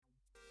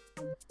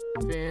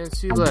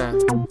Fancy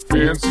lad.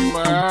 Fancy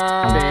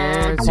lad.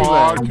 Fancy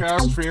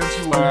Podcast.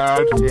 Fancy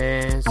lad.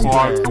 Fancy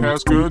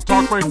Podcast. Gonna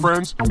talk to my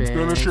friends.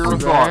 Gonna share a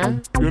thought.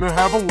 lad. Gonna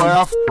have a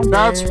laugh.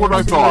 That's what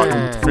I thought.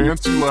 lad.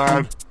 Fancy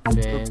lad.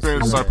 Fancy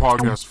Fancy lad lad.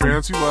 podcast.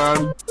 Fancy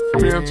lad.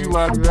 Fancy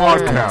lad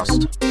lad.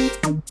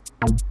 podcast.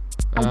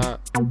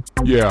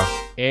 Yeah.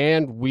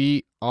 And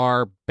we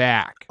are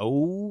back.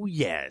 Oh,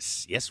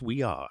 yes. Yes,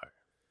 we are.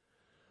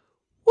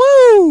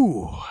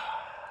 Woo!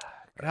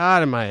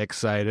 God, am I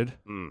excited.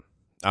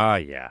 Oh,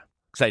 yeah.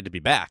 Excited to be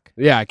back.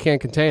 Yeah, I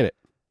can't contain it.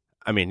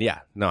 I mean,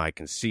 yeah. No, I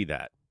can see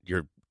that.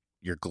 You're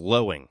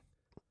glowing.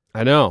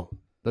 I know.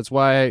 That's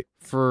why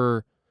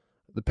for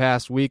the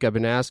past week I've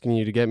been asking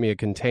you to get me a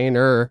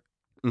container.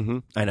 Mm-hmm.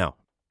 I know.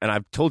 And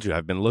I've told you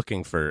I've been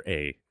looking for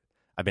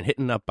I've been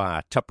hitting up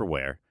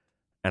Tupperware,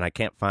 and I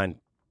can't find,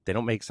 they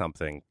don't make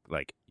something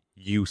like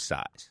U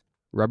size.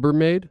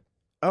 Rubbermaid?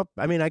 Oh,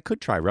 I mean, I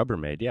could try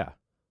Rubbermaid, yeah.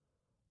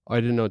 Oh,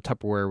 I didn't know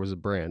Tupperware was a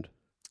brand.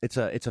 It's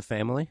a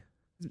family.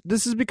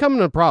 This is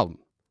becoming a problem.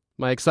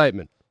 My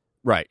excitement.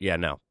 Right, yeah,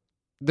 no.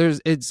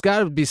 It's got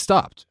to be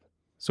stopped.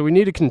 So we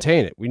need to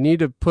contain it. We need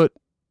to put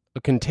a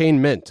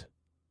containment.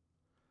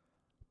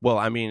 Well,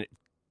 I mean,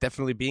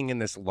 definitely being in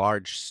this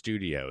large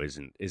studio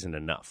isn't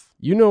enough.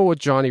 You know what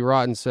Johnny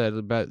Rotten said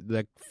about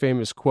that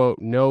famous quote,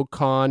 no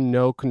con,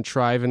 no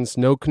contrivance,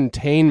 no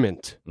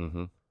containment.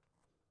 Mm-hmm.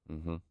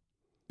 Mm-hmm.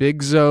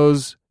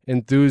 Bigzo's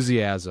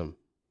enthusiasm.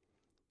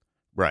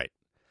 Right.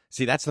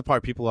 See, that's the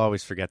part people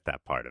always forget,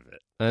 that part of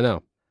it. I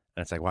know.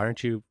 And it's like, why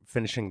aren't you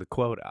finishing the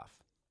quote off?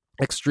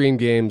 Extreme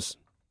games,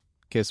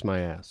 kiss my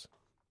ass.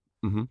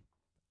 Mm-hmm.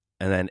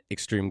 And then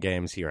Extreme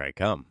Games, here I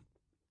come.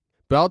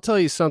 But I'll tell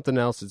you something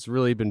else that's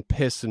really been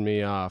pissing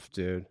me off,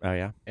 dude. Oh,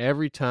 yeah?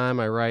 Every time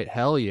I write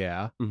hell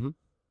yeah Mm-hmm.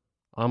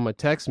 on my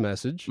text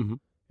message, Mhm.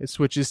 it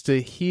switches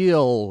to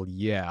he'll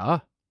yeah.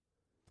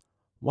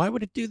 Why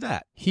would it do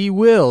that? He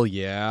will,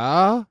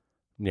 yeah.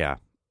 Yeah.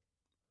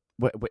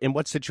 In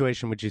what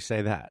situation would you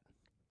say that?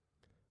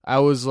 I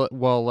was,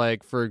 well,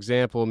 like, for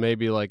example,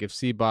 maybe like if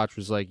C-Botch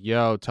was like,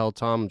 yo, tell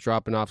Tom I'm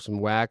dropping off some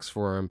wax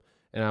for him.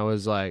 And I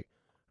was like,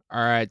 all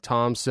right,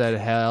 Tom said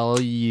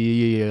hell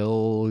yeah.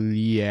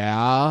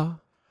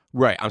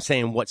 Right. I'm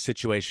saying, what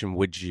situation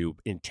would you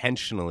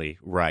intentionally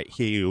write?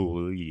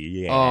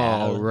 Yeah.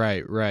 Oh,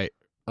 right.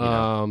 You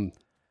know.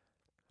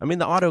 I mean,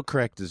 the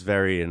autocorrect is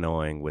very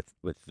annoying with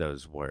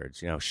those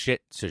words. You know,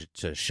 shit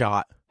to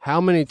shot.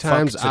 How many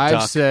times to I've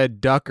duck.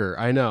 said ducker?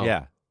 I know.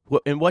 Yeah.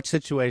 In what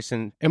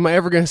situation? Am I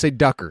ever going to say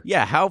ducker?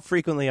 Yeah. How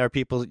frequently are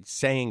people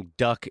saying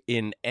duck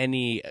in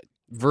any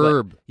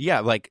Verb.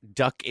 like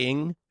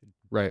ducking,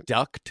 Right.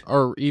 ducked?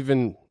 Or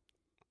even,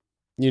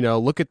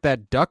 look at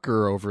that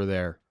ducker over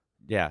there.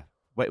 Yeah.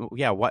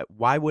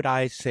 Why would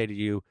I say to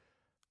you,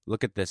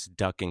 look at this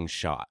ducking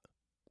shot?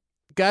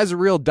 Guy's a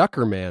real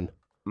ducker man.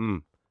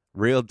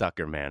 Real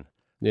ducker man.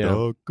 Yeah.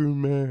 Ducker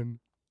man.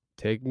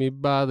 Take me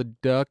by the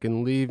duck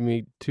and leave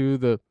me to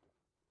the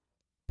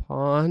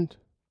pond.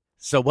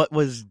 So what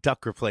was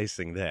duck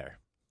replacing there?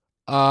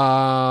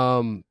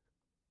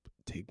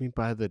 Take me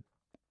by the...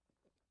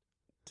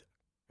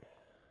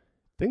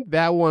 I think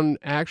that one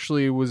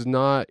actually was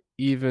not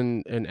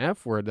even an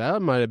F word.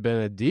 That might have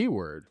been a D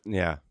word.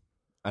 Yeah,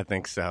 I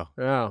think so.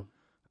 Yeah.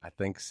 I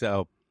think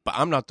so. But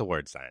I'm not the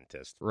word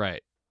scientist.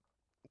 Right.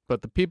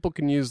 But the people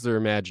can use their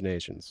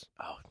imaginations.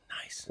 Oh,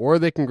 nice. Or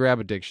they can grab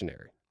a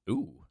dictionary.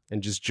 Ooh.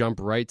 And just jump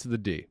right to the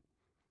D.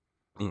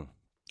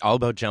 All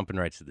about jumping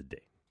right to the D.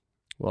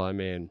 Well, I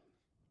mean,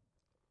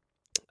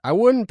 I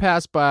wouldn't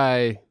pass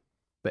by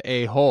the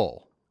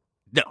A-hole.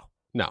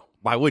 No.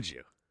 Why would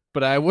you?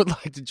 But I would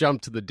like to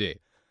jump to the D.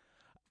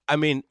 I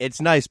mean,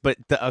 it's nice, but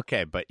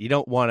but you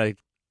don't want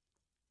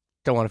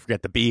to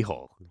forget the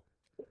B-hole.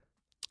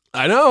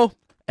 I know.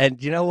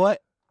 And you know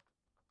what?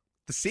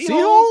 The C-hole?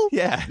 C-hole?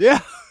 Yeah. Yeah.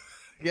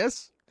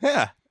 Yes.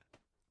 Yeah.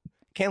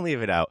 Can't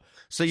leave it out.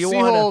 So you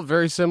C-hole, want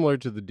very similar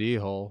to the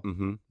D-hole.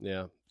 Mm-hmm.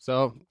 Yeah.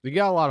 So you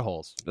got a lot of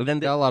holes. And then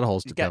got a lot of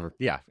holes to cover.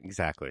 Yeah,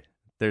 exactly.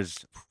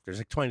 There's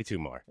like 22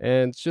 more.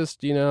 And it's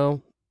just,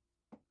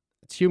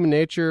 it's human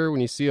nature.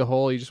 When you see a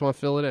hole, you just want to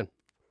fill it in.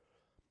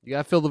 You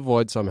got to fill the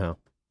void somehow.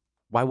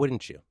 Why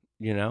wouldn't you?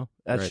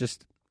 That's Right.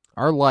 just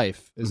Our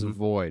life is a Mhm.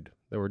 void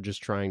that we're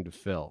just trying to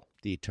fill.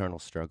 the eternal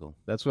struggle.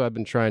 That's what I've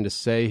been trying to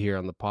say here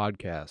on the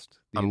podcast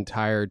the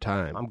entire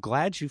time. I'm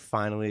glad you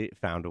finally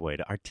found a way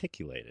to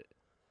articulate it.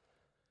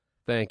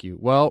 Thank you.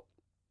 Well,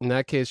 in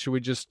that case, should we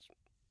just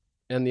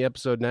end the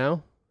episode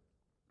now?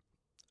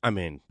 I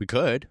mean, we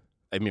could.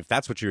 I mean, if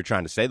that's what you were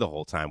trying to say the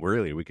whole time,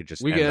 we could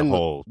just We end can end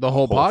the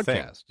whole podcast.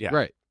 thing. Yeah.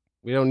 Right.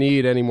 We don't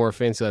need any more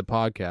Fancy Lad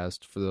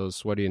podcast for those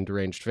sweaty and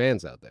deranged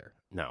fans out there.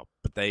 No,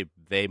 but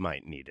they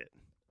might need it.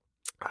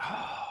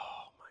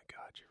 Oh, my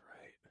God, you're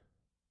right.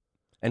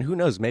 And who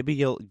knows? Maybe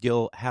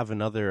you'll have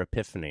another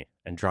epiphany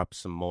and drop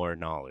some more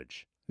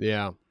knowledge.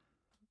 Yeah.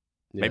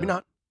 Maybe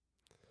not.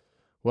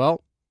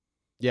 Well,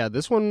 yeah,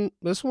 this one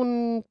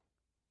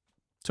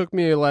took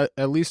me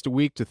at least a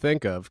week to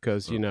think of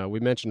because, we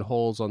mentioned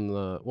holes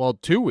on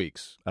 2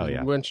 weeks. Oh,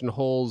 yeah. We mentioned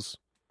holes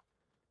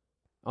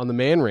on the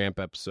Man Ramp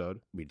episode.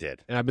 We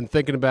did. And I've been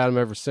thinking about him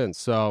ever since.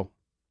 So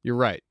you're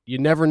right. You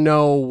never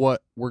know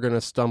what we're going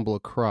to stumble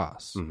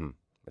across. Mm-hmm.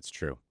 That's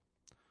true.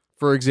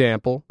 For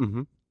example,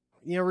 Mm-hmm.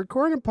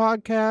 Recording a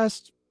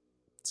podcast,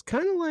 it's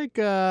kind of like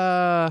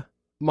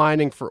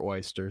mining for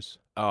oysters.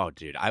 Oh,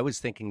 dude, I was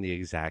thinking the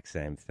exact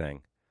same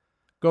thing.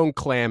 Going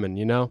clamming,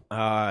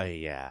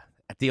 Yeah.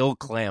 At the old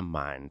clam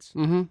mines.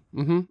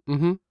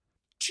 Mm-hmm.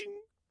 Ching,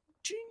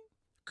 ching,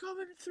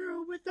 coming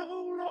through with a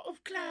whole lot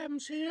of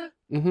clams here.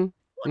 Mm-hmm.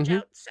 Watch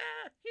out, sir.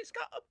 He's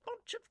got a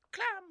bunch of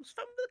clams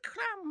from the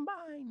clam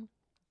mine.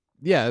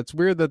 Yeah, it's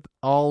weird that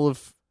all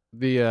of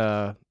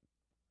the,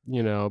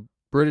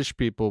 British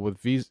people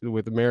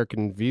with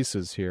American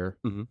visas here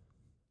Mhm.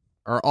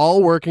 are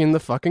all working in the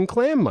fucking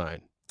clam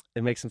mine.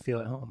 It makes him feel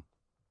at home.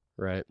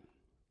 Right.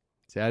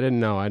 See, I didn't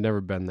know. I'd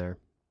never been there.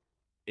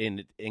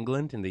 In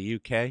England, in the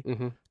UK,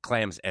 Mm-hmm.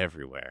 clams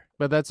everywhere.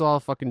 But that's all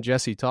fucking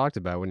Jesse talked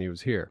about when he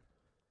was here.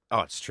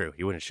 Oh, it's true.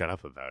 He wouldn't shut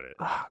up about it.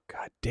 Oh,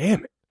 God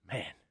damn it.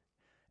 Man.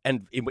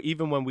 And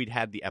even when we'd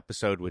had the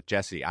episode with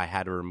Jesse, I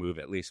had to remove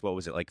at least,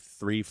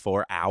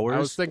 3-4 hours? I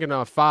was thinking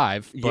of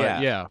 5,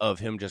 but yeah. of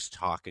him just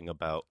talking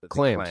about the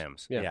Clams.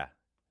 clams. Yeah.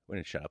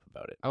 Wouldn't shut up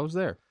about it. I was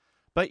there.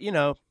 But,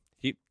 they've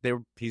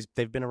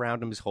been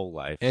around him his whole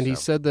life. And he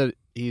so. said that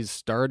he's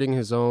starting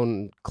his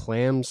own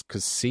clams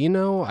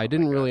casino. I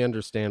didn't really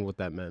understand what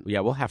that meant.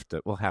 Yeah, we'll have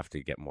to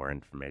get more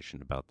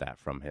information about that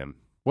from him.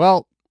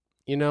 Well,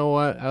 you know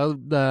what? Yep.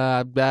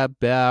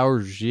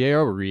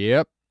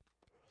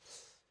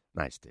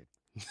 Nice, dude.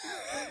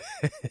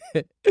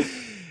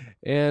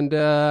 And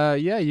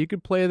you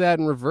could play that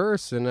in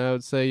reverse, and I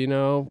would say,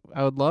 I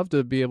would love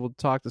to be able to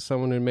talk to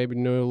someone who maybe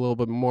knew a little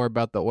bit more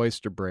about the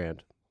oyster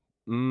brand.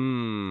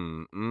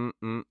 That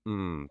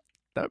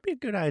would be a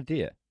good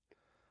idea.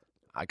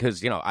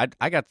 Because I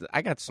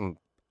got some.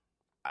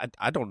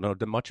 I don't know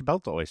much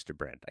about the oyster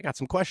brand. I got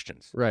some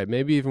questions. Right,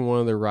 maybe even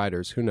one of their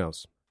riders. Who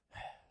knows?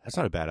 That's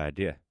not a bad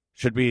idea.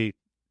 Should we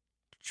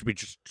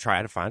just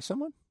try to find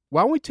someone?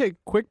 Why don't we take a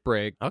quick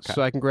break Okay.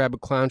 so I can grab a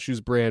Clown Shoes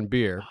brand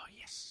beer? Oh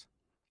yes.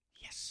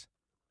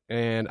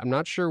 And I'm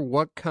not sure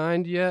what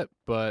kind yet,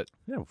 but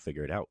Yeah, we'll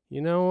figure it out.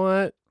 you know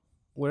what?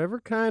 Whatever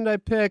kind I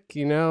pick,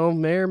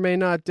 may or may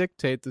not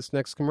dictate this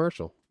next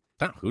commercial.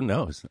 Oh, who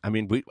knows? I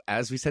mean,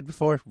 as we said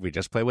before, we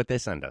just play what they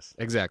send us.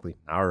 Exactly.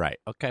 All right.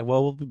 Okay.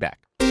 Well, we'll be back.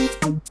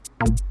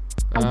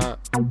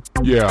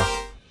 Yeah.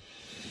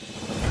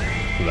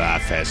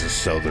 Life as a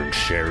southern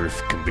sheriff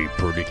can be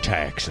pretty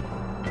taxing.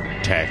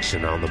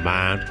 Taxing on the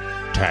mind,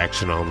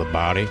 taxing on the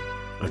body,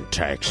 and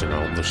taxing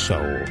on the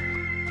soul.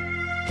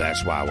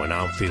 That's why when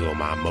I'm feeling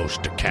my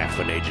most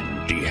decaffeinated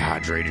and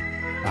dehydrated,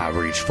 I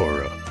reach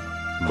for a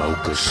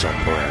mocha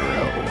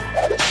sombrero.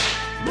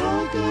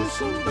 Mocha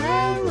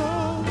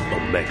sombrero. A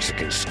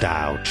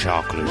Mexican-style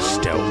chocolate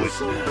stout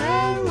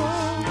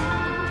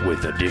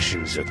with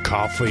additions of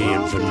coffee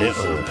and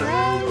vanilla.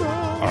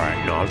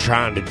 Alright, no, I'm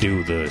trying to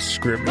do the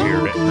script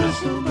here.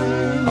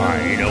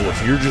 Alright,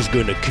 if you're just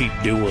gonna keep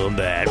doing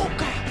that.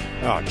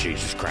 Oh,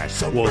 Jesus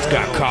Christ. Well, it's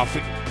got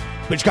coffee.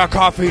 It's got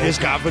coffee and it's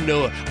got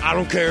vanilla. I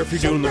don't care if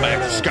you're doing the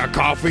back. It's got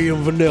coffee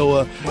and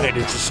vanilla, and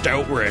it's a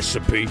stout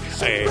recipe.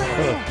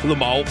 And the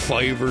malt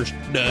flavors,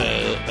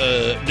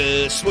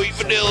 the sweet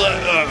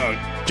vanilla.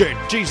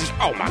 Jesus,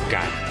 oh my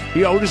God.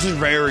 This is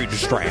very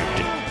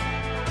distracting.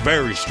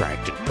 Very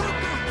distracting.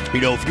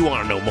 If you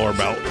want to know more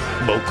about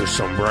Mocha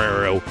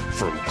Sombrero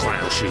from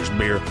Clown Shoes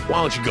Beer,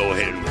 why don't you go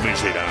ahead and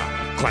visit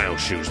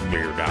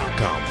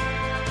clownshoesbeer.com.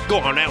 Go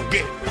on now,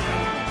 get it.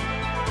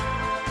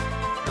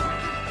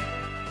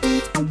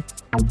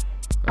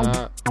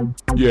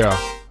 Yeah.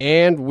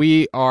 And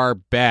we are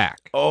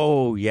back.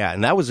 Oh, yeah.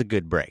 And that was a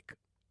good break.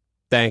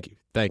 Thank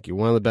you.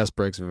 One of the best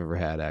breaks I've ever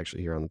had,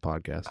 actually, here on the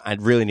podcast. I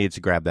really need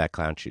to grab that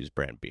Clown Shoes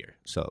brand beer.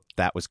 So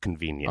that was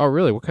convenient. Oh,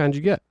 really? What kind did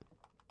you get?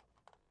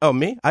 Oh,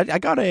 me? I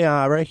got a,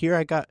 right here,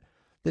 I got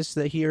this,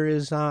 here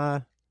is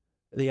the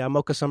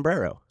Mocha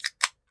Sombrero.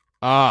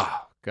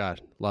 Ah,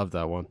 God, love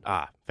that one.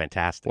 Ah,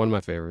 fantastic. One of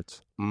my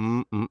favorites.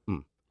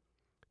 Mm-mm-mm.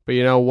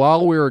 But,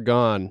 while we were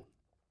gone,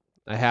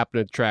 I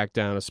happened to track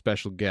down a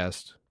special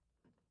guest,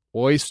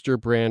 oyster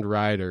brand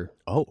rider.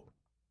 Oh.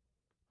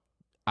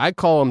 I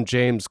call him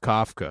Jymmy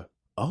Kafka.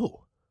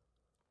 Oh.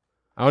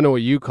 I don't know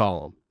what you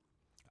call him.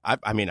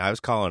 I mean, I was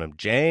calling him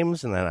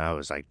James, and then I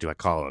was like, do I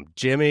call him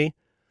Jimmy?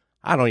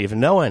 I don't even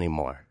know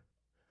anymore.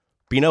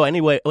 But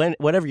anyway,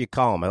 whatever you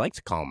call him, I like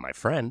to call him my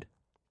friend.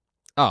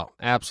 Oh,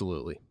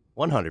 absolutely.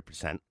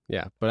 100%.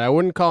 Yeah, but I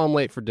wouldn't call him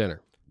late for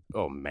dinner.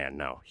 Oh, man,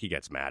 no. He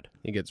gets mad.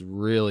 He gets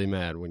really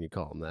mad when you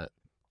call him that.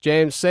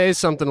 James, say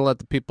something to let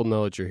the people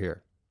know that you're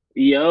here.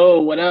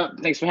 Yo, what up?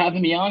 Thanks for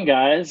having me on,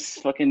 guys.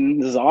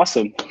 This is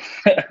awesome.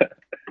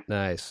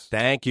 Nice.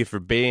 Thank you for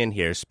being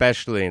here,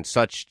 especially in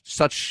such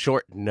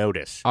short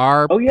notice.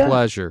 Our yeah.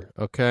 pleasure,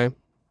 okay?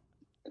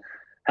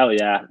 Hell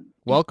yeah.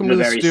 Welcome to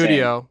the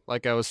studio,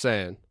 like I was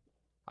saying.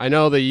 I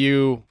know that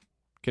you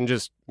can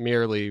just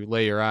merely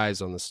lay your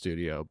eyes on the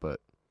studio, but...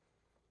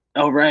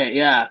 Oh, right,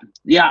 yeah.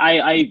 Yeah,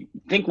 I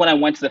think when I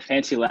went to the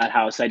Fancy Lad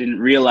House, I didn't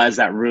realize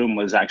that room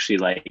was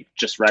actually,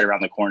 just right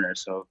around the corner,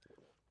 so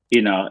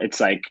it's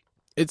like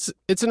It's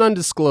an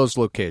undisclosed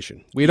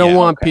location. We don't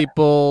want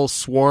people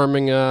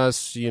swarming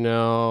us,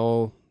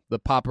 the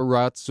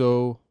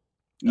paparazzo.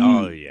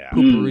 Oh yeah.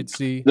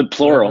 Paparazzi. the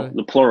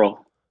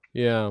plural.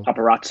 Yeah.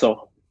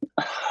 Paparazzo.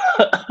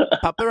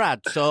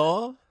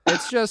 Paparazzo.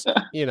 It's just,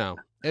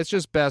 it's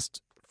just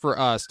best for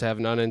us to have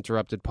an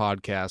uninterrupted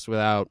podcast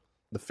without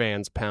the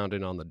fans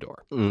pounding on the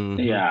door.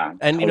 Mhm. Yeah.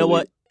 And you know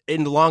what?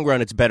 In the long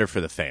run, it's better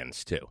for the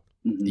fans too.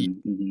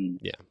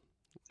 Yeah.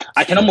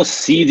 I can almost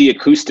see the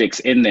acoustics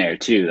in there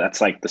too.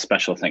 That's like the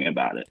special thing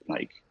about it.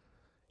 Like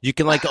You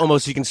can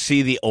you can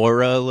see the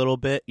aura a little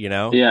bit,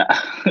 yeah,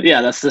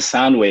 yeah. That's the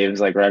sound waves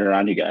like right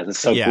around you guys. It's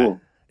so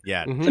cool.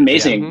 Yeah. Mhm. It's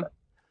amazing. Mhm.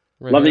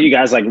 Right Love that here. you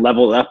guys like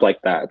leveled up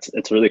like that.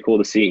 It's really cool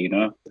to see.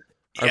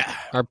 Yeah.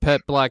 Our pet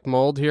black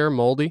mold here,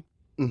 Moldy.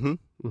 Mm-hmm.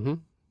 Mm-hmm.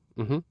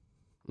 Mm-hmm.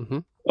 Mm-hmm.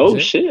 Oh Is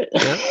it? shit!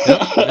 Yep.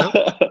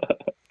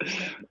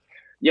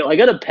 Yo, I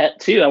got a pet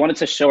too. I wanted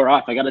to show her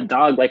off. I got a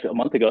dog like a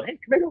month ago. Hey,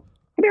 come here, come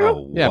here.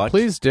 Oh, Yeah, what?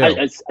 please do.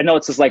 I know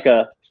it's just like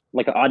an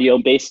audio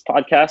based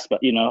podcast,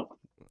 but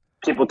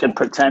people can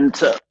pretend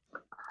to.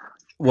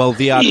 Well,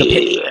 the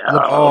The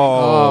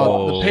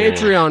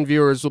Patreon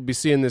viewers will be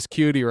seeing this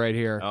cutie right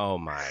here. Oh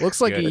my! Looks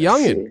like a goodness.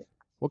 youngin.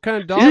 What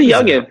kind of dog? She's a is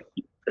that? youngin.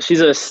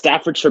 She's a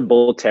Staffordshire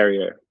Bull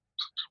Terrier.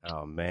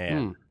 Oh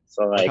man!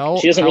 So like How-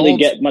 she doesn't how really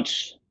old's- get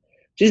much.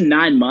 She's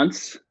 9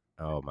 months,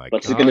 Oh my!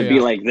 but she's Oh, gonna be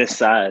yeah. like this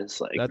size.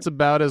 Like That's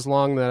about as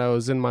long that I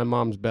was in my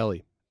mom's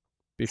belly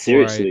before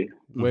seriously.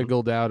 I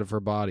wiggled out of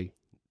her body.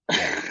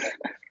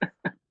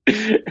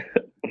 They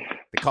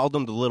called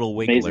him the little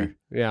wiggler. Amazing.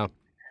 Yeah,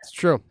 it's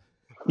true.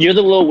 You're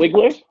the little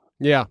wiggler.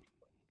 Yeah.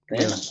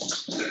 Damn.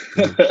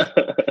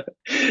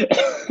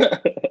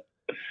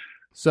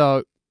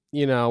 So,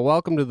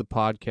 welcome to the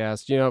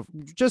podcast.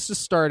 Just to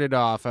start it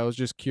off, I was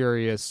just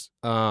curious.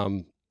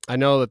 I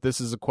know that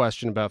this is a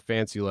question about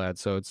Fancy Lad,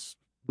 so it's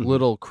a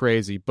little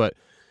crazy, but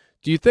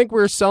do you think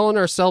we're selling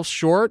ourselves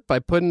short by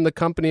putting the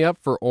company up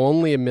for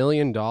only $1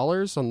 million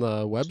on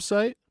the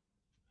website?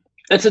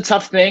 It's a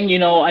tough thing,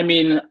 I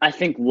mean, I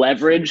think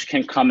leverage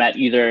can come at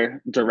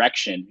either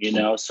direction,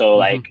 So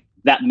like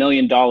that $1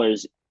 million,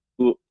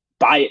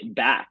 buy it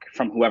back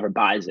from whoever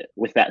buys it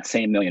with that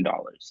same $1 million.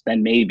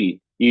 Then maybe,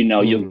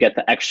 you'll get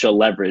the extra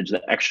leverage,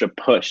 the extra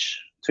push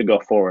to go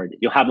forward.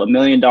 You'll have $1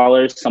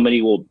 million.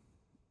 Somebody will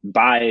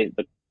buy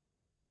the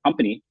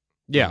company.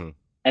 Yeah.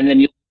 And then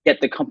you get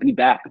the company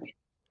back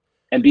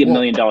and be $1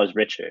 million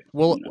richer.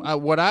 Well,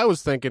 what I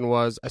was thinking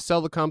was I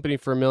sell the company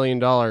for $1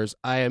 million.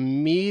 I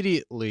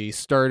immediately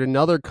start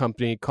another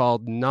company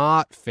called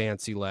Not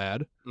Fancy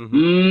Lad.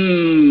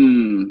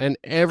 And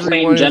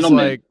everyone's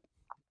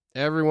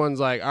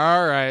like,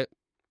 all right,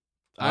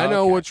 I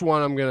know which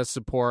one I'm going to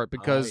support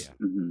because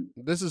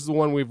this is the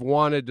one we've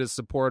wanted to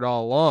support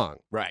all along.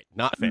 Right,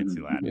 not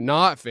Fancy Lad.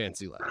 Not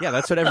Fancy Lad. Yeah,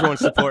 that's what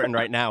everyone's supporting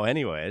right now,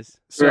 anyways.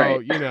 So,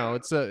 Right.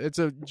 it's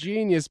a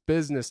genius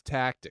business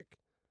tactic.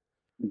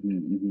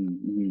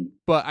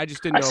 But I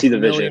just didn't know see if the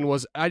 $1 million vision.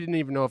 was. I didn't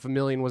even know if $1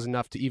 million was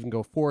enough to even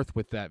go forth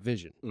with that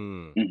vision.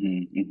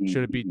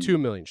 Should it be 2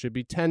 million? Should it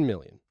be 10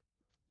 million?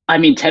 I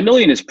mean, 10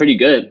 million is pretty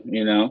good,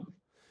 Yeah,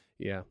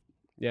 yeah.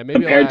 Maybe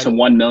compared to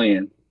 1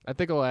 million. I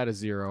think I'll add a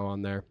 0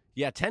 on there.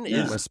 Yeah, 10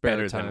 Yeah. is My spare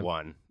better time. than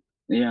 1.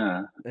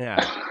 Yeah.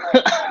 Yeah,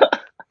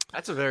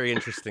 that's a very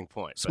interesting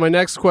point. So but- my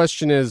next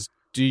question is: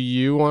 do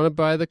you want to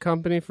buy the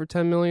company for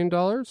 $10 million?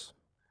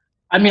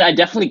 I mean, I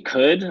definitely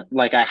could.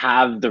 Like, I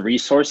have the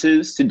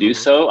resources to do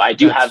so. I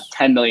do have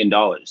 $10 million,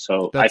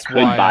 so I That's could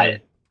why buy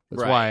it.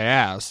 That's Right. why I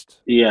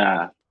asked.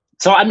 Yeah.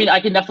 So, I mean, I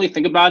can definitely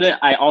think about it.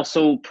 I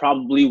also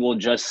probably will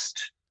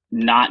just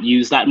not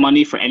use that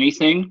money for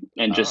anything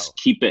and just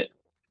keep it.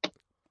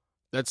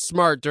 That's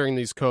smart during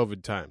these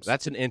COVID times.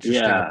 That's an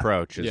interesting Yeah.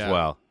 approach as Yeah.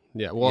 well.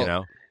 yeah. Well, you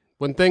know,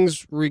 when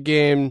things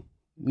regain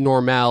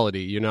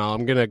normality,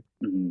 I'm gonna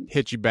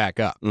hit you back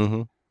up.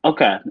 mm-hmm.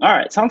 Okay. All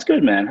right. Sounds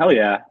good, man. Hell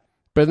yeah.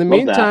 But in the Love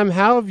that. meantime,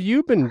 how have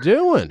you been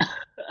doing?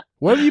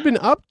 What have you been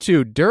up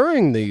to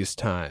during these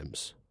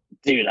times?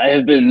 Dude, I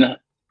have been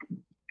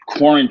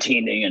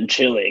quarantining and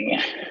chilling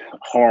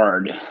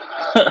hard.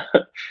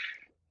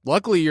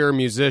 Luckily, you're a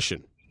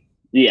musician.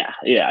 Yeah,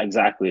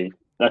 exactly.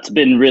 That's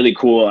been really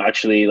cool,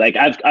 actually. Like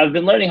I've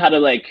been learning how to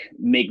like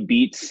make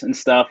beats and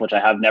stuff, which I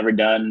have never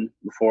done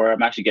before.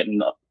 I'm actually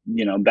getting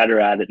better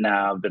at it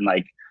now. I've been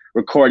like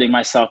recording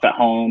myself at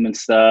home and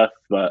stuff,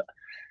 but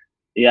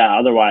yeah,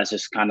 otherwise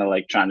just kind of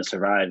like trying to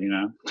survive,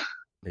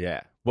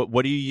 Yeah.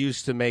 What do you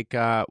use to make?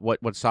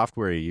 What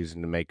software are you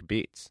using to make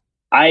beats?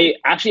 I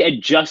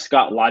just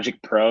got Logic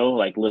Pro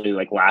like literally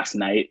like last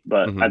night,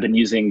 but Mhm. I've been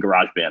using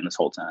GarageBand this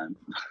whole time.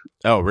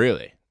 Oh,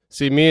 really?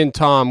 See, me and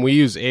Tom, we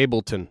use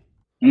Ableton.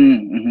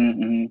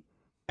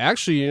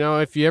 Actually,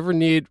 if you ever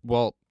need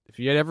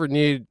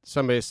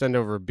somebody to send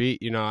over a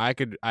beat, I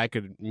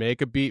could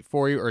make a beat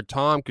for you, or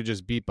Tom could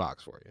just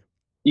beatbox for you.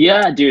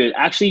 Yeah, dude.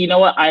 Actually, you know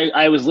what?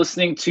 I was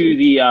listening to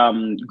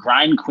the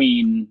Grind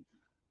Queen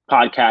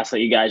podcast that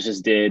you guys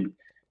just did,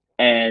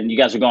 and you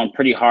guys are going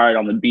pretty hard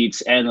on the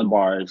beats and the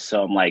bars.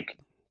 So I'm like,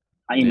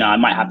 I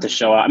might have to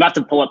show up. I'm about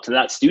to pull up to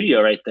that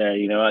studio right there.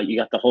 You know, you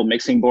got the whole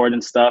mixing board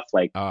and stuff.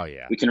 Like, Oh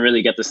yeah, we can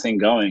really get this thing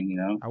going. You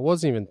know, I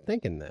wasn't even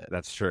thinking that.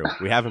 that's true.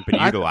 We haven't been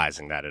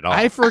utilizing that at all.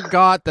 I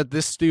forgot that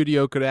this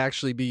studio could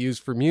actually be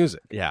used for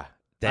music. Yeah,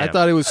 I damn.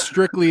 thought it was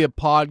strictly a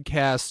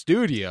podcast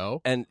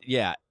studio. And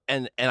yeah,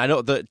 and I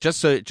know just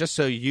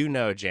so you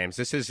know, James,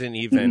 this isn't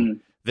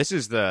even this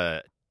is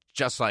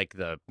just like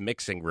the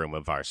mixing room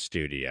of our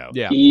studio.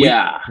 Yeah.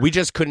 yeah. We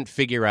just couldn't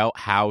figure out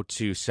how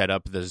to set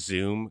up the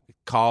Zoom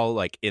call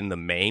like in the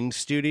main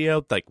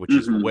studio, like which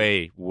is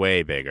way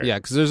bigger. Yeah,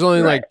 because there's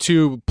only Right. like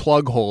 2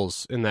 plug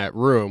holes in that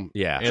room.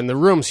 Yeah. And the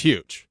room's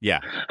huge.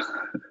 Yeah.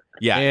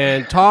 Yeah.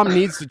 And Tom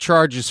needs to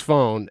charge his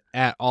phone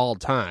at all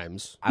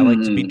times. I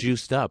like to be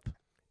juiced up.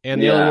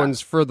 And the other Yeah. one's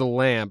for the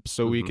lamp,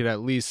 so we could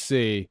at least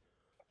see.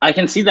 I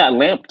can see that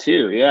lamp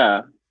too.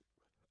 Yeah.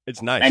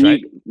 It's nice, And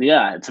right?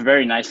 yeah, it's a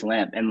very nice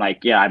lamp. And like,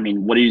 yeah, I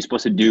mean, what are you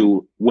supposed to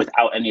do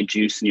without any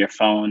juice in your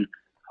phone,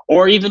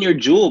 or even your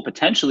Juul?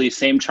 Potentially,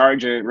 same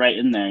charger right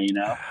in there. You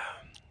know?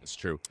 It's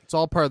true. It's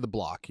all part of the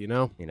block, you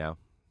know? You know.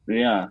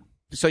 Yeah.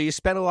 So you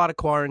spent a lot of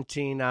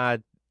quarantine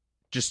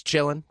just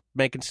chilling,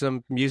 making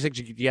some music.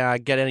 Did you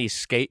get any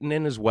skating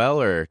in as well,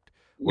 or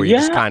were you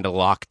just kind of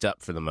locked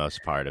up for the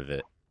most part of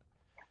it?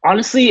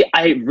 Honestly,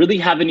 I really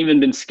haven't even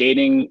been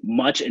skating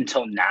much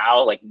until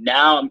now. Like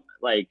now, I'm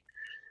like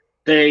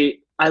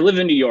I live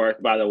in New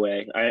York, by the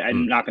way.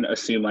 I'm not going to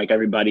assume like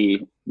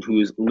everybody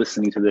who's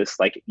listening to this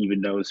like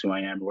even knows who I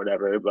am or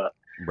whatever. But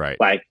Right.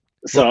 like,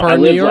 so What part I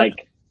of New live York?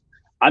 like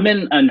I'm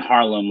in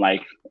Harlem,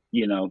 like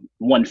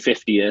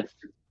 150th,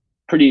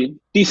 pretty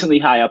decently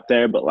high up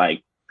there, but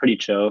like pretty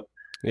chill.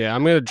 Yeah,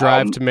 I'm going to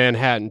drive to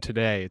Manhattan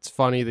today. It's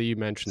funny that you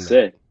mentioned that.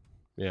 Sick.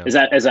 Yeah. Is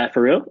that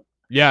for real?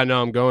 Yeah,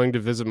 no, I'm going to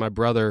visit my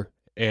brother,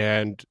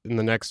 and I'm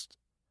going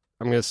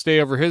to stay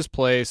over his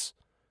place.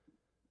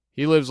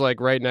 He lives like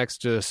right next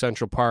to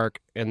Central Park,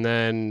 and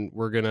then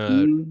we're going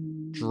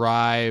to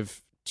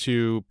drive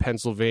to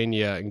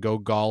Pennsylvania and go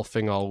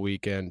golfing all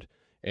weekend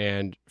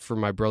and for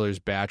my brother's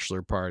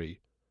bachelor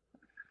party.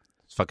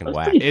 It's fucking That's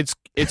whack. pretty-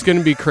 It's going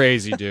to be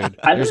crazy, dude.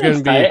 I There's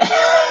think going to be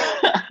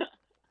that's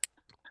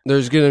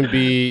there's going to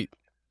be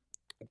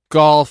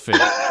golfing,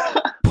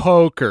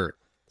 poker,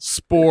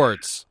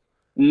 sports,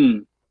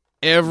 tight.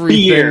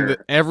 everything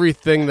Beer.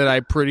 everything that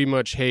I pretty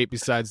much hate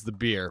besides the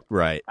beer.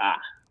 Right.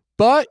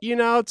 But,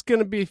 it's going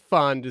to be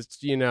fun.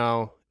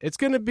 It's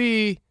going to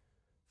be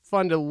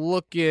fun to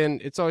look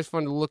in. It's always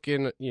fun to look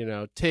in,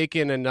 take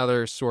in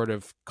another sort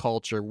of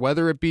culture,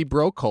 whether it be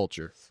bro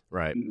culture.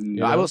 Right.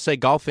 Mhm. I will say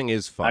golfing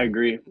is fun. I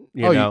agree.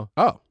 You know?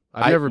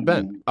 I've never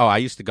been. Oh, I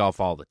used to golf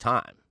all the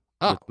time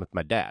Oh. with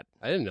my dad.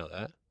 I didn't know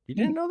that. You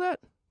didn't know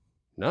that?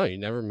 No, you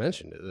never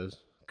mentioned it. It's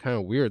kind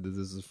of weird that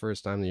this is the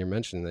first time that you're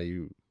mentioning that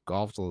you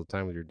golfed all the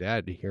time with your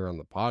dad here on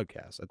the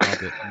podcast. I thought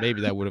that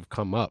maybe that would have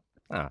come up.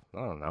 I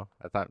don't know.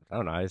 I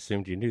don't know. I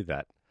assumed you knew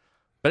that.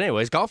 But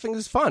anyways, golfing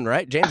is fun,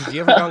 right? James, have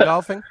you ever gone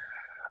golfing?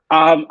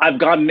 I've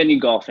gone mini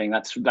golfing.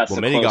 That's Well,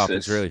 the mini closest. golfing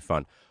is really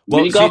fun.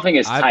 Mini see, golfing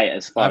is I've- tight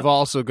as fuck. I've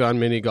also gone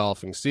mini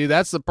golfing. See,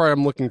 that's the part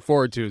I'm looking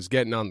forward to is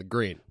getting on the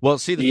green. Well,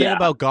 see, the thing Yeah.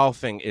 about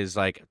golfing is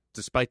like,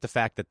 despite the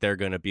fact that they're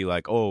going to be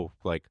like, oh,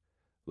 like,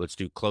 let's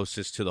do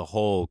closest to the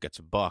hole gets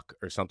a buck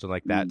or something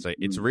like that. It's like,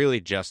 it's really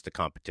just a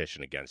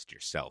competition against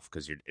yourself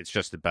because it's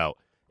just about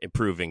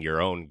improving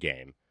your own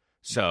game.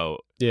 So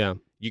Yeah.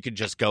 you could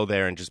just go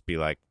there and just be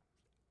like,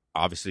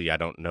 obviously, I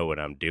don't know what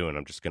I'm doing.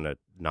 I'm just going to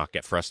not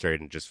get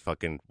frustrated and just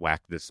fucking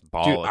whack this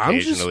ball Dude, I'm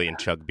just- occasionally and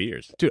chug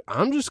beers. Dude,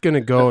 I'm just going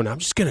to go and I'm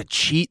just going to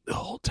cheat the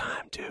whole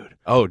time, dude.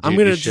 Oh, dude, I'm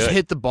going you to just should.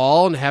 hit the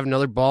ball and have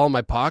another ball in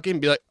my pocket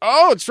and be like,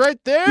 oh, it's right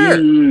there.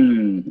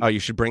 Mm. Oh, you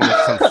should bring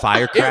like, some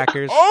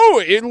firecrackers.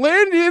 Oh, it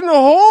landed in the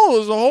hole. It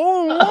was a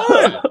hole in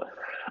one.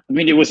 I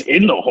mean, it was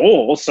in the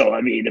hole, so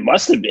I mean, it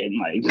must have been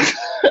like.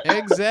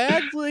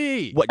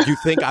 Exactly. What, you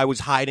think I was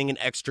hiding an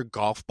extra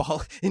golf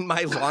ball in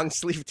my long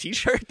sleeve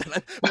T-shirt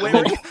that I'm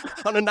wearing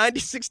on a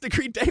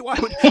 96-degree day?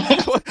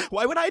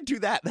 Why would I do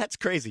that? That's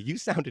crazy. You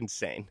sound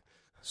insane.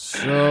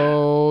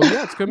 So,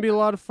 yeah, it's going to be a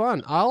lot of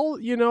fun.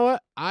 You know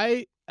what?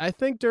 I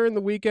think during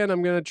the weekend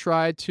I'm going to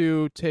try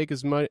to take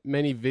as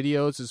many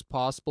videos as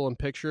possible and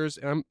pictures,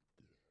 and I'm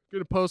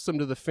going to post them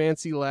to the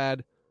Fancy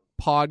Lad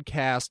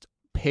podcast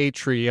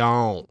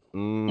Patreon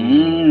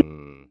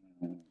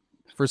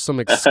for some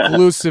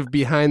exclusive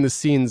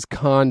behind-the-scenes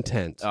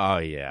content. Oh,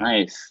 yeah.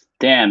 Nice.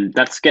 Damn,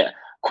 that's good.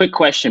 Quick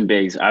question,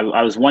 Biggs. I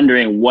was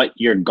wondering what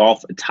your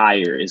golf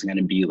attire is going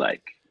to be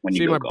like when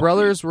See, you go my golfing.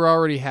 brothers were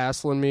already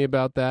hassling me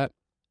about that,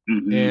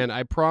 Mhm. and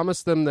I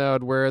promised them that I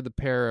would wear the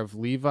pair of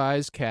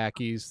Levi's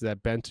khakis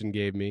that Benton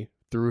gave me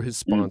through his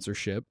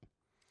sponsorship.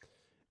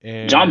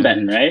 And John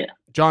Benton, right?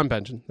 John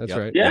Benton, that's Yep.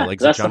 right. Yeah,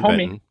 legs that's of John the homie.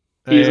 Benton.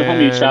 He's a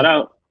homie. And- Shout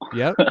out.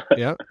 Yep,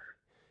 yep.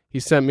 He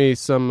sent me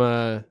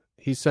some.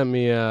 He sent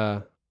me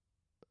a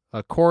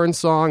Korn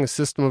song, a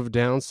System of a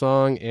Down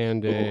song,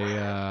 and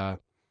a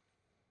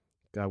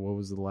God, what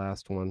was the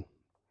last one?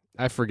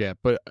 I forget,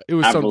 but it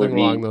was Avril something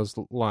along Lavigne. those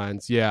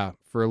lines. Yeah,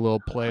 for a little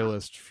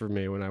playlist for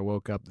me when I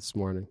woke up this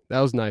morning. That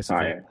was nice of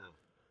him.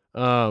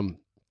 Fire.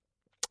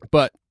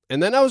 But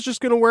And then I was just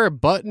going to wear a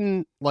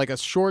button, like a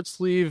short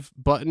sleeve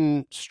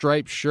button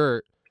striped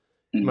shirt.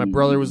 My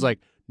brother was like,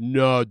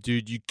 no,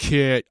 dude, you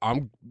can't.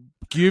 I'm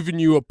giving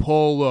you a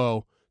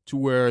polo to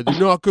wear. They're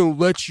not going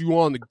to let you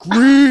on the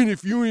green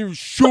if you don't even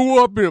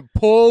show up in a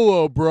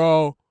polo,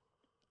 bro.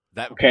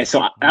 Okay,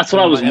 so that's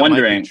what I was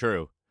wondering. Might be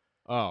true.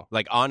 Oh.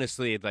 Like,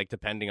 honestly, like,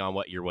 depending on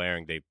what you're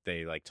wearing,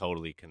 they like,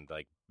 totally can,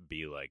 like,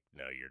 be like,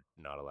 no, you're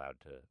not allowed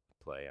to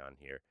play on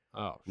here.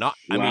 Oh.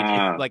 I mean,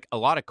 if, like, a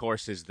lot of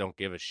courses don't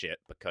give a shit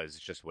because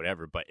it's just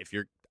whatever, but if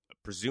you're,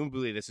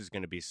 presumably this is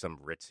going to be some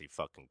ritzy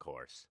fucking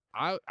course.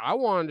 I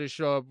wanted to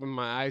show up in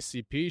my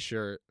ICP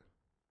shirt.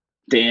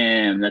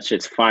 Damn, that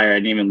shit's fire. I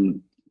didn't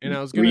even And I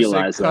was going to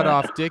realize say cut that.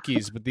 off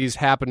dickies, but these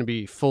happen to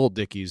be full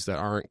dickies that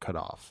aren't cut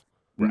off.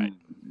 Right.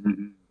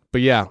 Mm-hmm.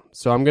 But yeah,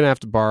 so I'm going to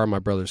have to borrow my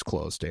brother's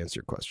clothes to answer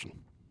your question.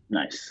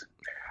 Nice.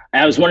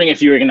 I was wondering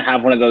if you were going to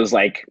have one of those,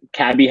 like,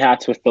 cabbie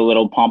hats with the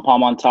little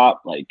pom-pom on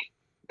top, like,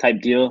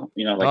 type deal.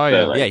 You know, like,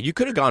 yeah, you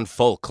could have gone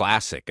full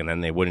classic, and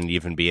then they wouldn't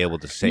even be able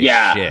to say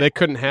shit. They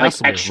couldn't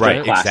hassle me. extra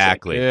Right, classic.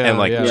 exactly. Yeah, and,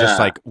 like, yeah. just,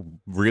 like,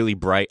 really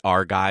bright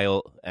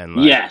Argyle and,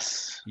 like,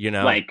 Yes. you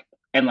know. Like,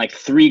 and, like,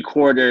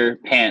 3/4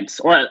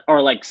 pants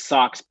or like,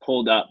 socks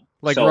pulled up.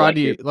 Like So,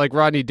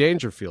 Rodney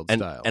Dangerfield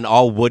style. and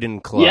all wooden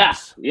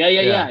clubs.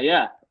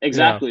 Yeah.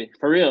 Exactly.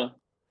 For real.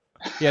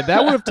 Yeah,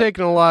 that would have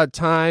taken a lot of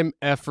time,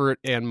 effort,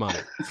 and money.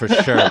 For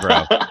sure,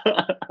 bro.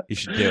 You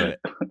should do it.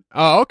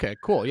 Oh, okay,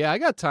 cool. Yeah, I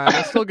got time.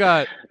 I still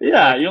got You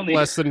only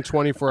less than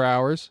 24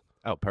 hours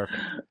Oh,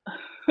 perfect.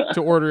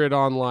 to order it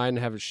online and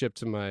have it shipped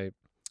to my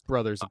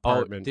brother's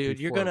apartment. Dude,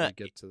 before we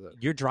get to the...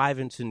 You're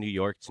driving to New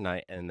York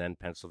tonight and then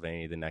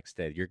Pennsylvania the next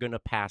day. You're gonna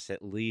pass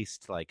at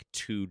least like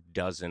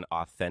 24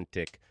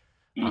 authentic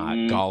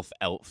golf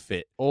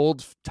outfit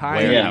old-time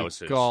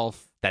warehouses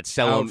golf that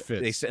sell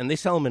outfits. them. They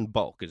sell them in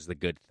bulk is the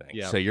good thing.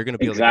 Yeah. So you're gonna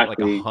be able to Exactly.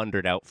 get like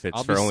 100 outfits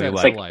I'll for be only set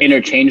like it's like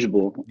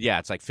interchangeable. yeah,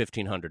 it's like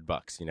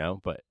 $1,500, you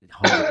know. But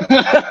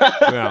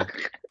Yeah.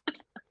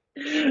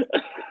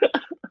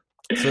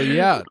 So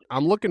yeah,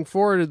 I'm looking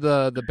forward to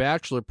the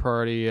bachelor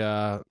party.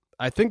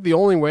 I think the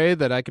only way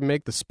that I can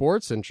make the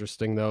sports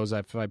interesting though is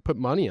if I put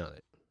money on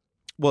it.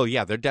 well,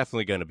 yeah, they're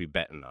definitely gonna be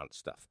betting on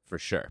stuff for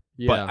sure.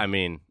 Yeah. But I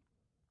mean,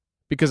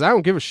 Because I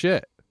don't give a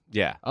shit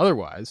yeah,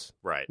 otherwise.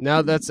 right. Now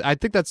I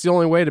think that's the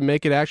only way to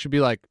make it actually be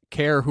like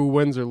care who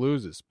wins or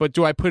loses. But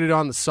do I put it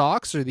on the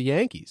Sox or the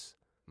Yankees?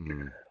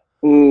 Mm.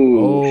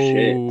 Ooh,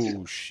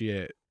 shit.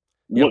 Shit.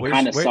 Yeah, What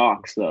kind of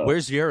socks though?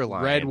 Where's your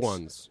alliance? Red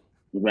ones.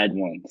 Red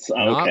ones.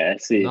 Not- Okay, I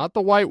see. Not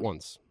the white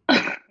ones.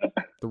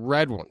 The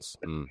red ones.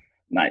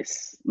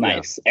 Nice.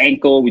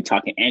 Ankle. We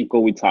talking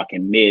ankle. We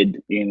talking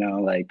mid. You know,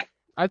 like.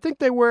 I think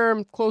they wear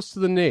them close to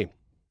the knee.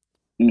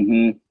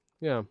 Mm-hmm.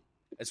 Yeah.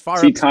 As far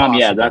See, as Tom.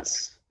 possible.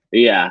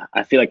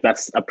 I feel like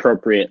that's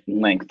appropriate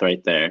length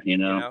right there. You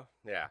know. You know?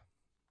 Yeah.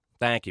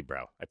 Thank you,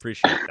 bro. I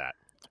appreciate that.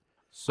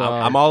 So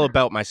I'm all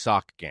about my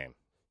sock game.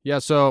 Yeah,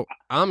 so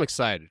I'm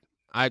excited.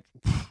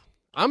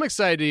 I'm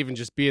excited to even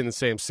just be in the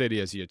same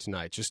city as you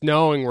tonight. Just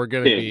knowing we're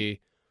going to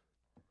be,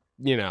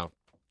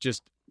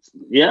 just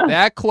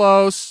that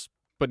close,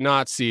 but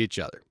not see each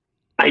other.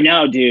 I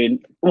know,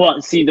 dude.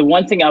 Well, see, the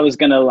one thing I was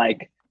gonna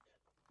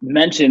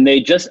mention,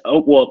 they just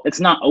it's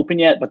not open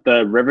yet, but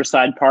the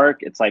Riverside Park,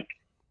 it's like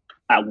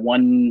at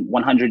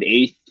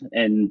 108th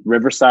and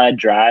Riverside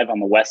Drive on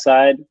the west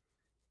side.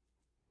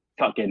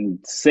 Fucking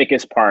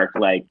sickest park,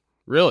 like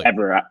Really?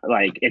 ever.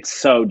 Like it's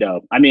so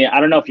dope. I mean, I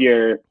don't know if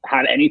you're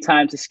had any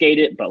time to skate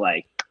it, but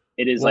like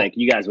it is like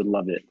you guys would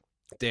love it.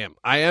 Damn,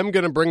 I am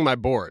going to bring my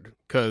board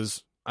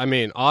because, I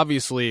mean,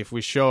 obviously if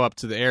we show up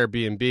to the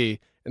Airbnb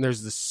and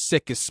there's the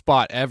sickest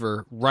spot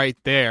ever right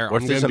there, Or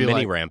if I'm there's going a to be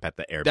mini like, ramp at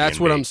the Airbnb. that's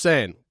what I'm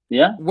saying.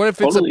 Yeah. What if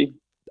totally. it's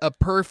a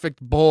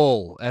perfect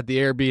bowl at the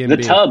Airbnb? The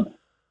tub.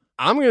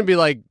 I'm going to be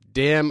like,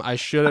 damn, I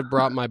should have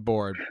brought my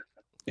board.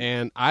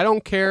 And I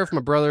don't care if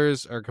my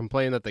brothers are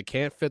complaining that they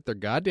can't fit their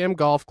goddamn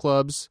golf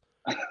clubs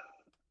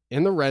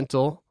in the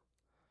rental.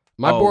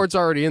 My board's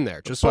already in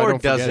there, just so I don't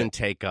forget doesn't it.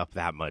 take up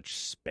that much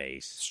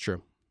space. It's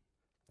true.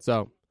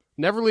 So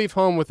never leave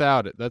home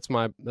without it. That's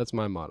my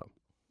motto.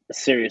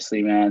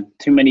 Seriously, man.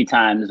 Too many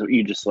times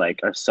you just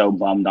like are so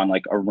bummed on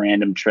like a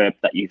random trip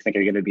that you think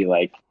are going to be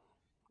like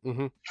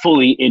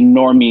fully in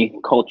normie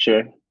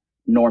culture,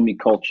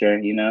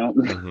 you know?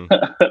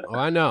 Oh,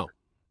 I know.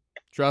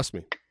 Trust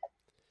me.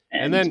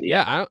 And then,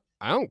 I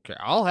don't care.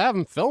 I'll have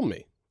him film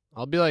me.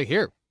 I'll be like,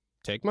 here,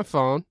 take my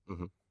phone,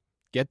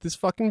 get this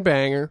fucking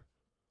banger.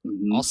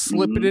 I'll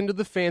slip it into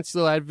the Fancy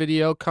Lad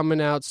video coming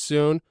out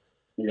soon.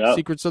 Yep.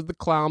 Secrets of the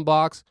Clown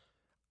Box.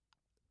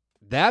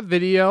 That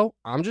video,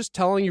 I'm just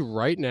telling you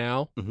right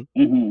now,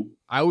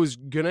 I was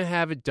going to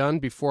have it done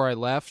before I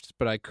left,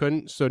 but I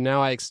couldn't. So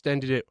now I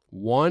extended it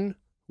 1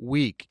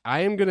 week.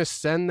 I am going to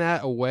send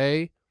that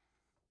away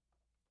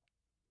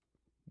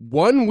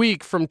 1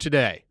 week from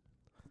today.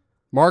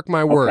 Mark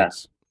my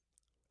words.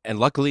 And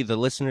luckily, the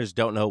listeners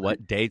don't know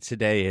what day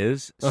today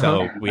is,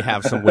 so we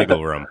have some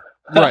wiggle room.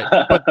 Right.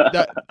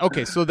 But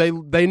okay, so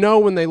they know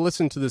when they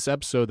listen to this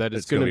episode that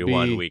it's going to be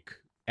 1 week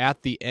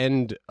at the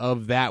end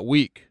of that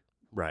week.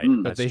 Right.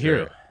 That they hear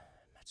it.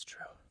 That's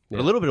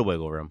A little bit of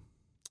wiggle room.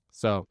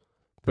 So,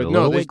 But but a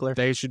no, little they, wiggler.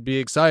 they should be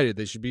excited.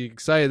 They should be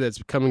excited that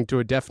it's coming to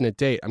a definite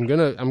date. I'm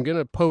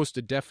gonna post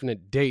a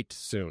definite date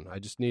soon. I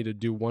just need to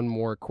do one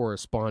more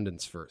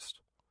correspondence first.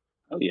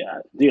 Oh yeah,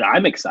 dude,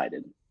 I'm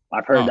excited.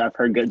 I've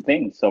heard good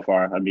things so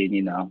far. I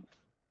mean,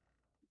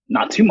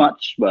 not too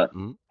much, but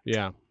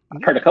Yeah,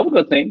 I've heard a couple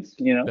good things.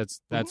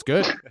 that's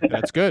good.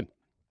 That's good.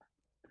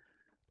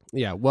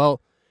 Yeah,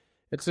 well,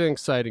 it's an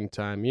exciting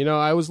time.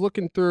 I was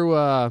looking through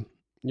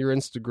your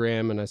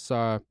Instagram and I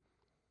saw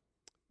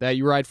that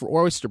you ride for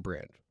Oyster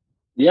Brand.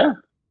 Yeah.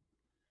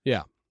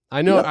 Yeah,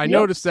 I know. Yep, I yep.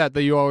 noticed that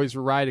you always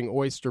were riding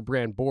Oyster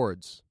Brand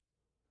boards,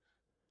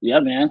 Yeah,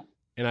 man.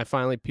 and I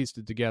finally pieced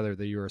it together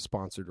that you're a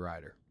sponsored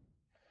rider.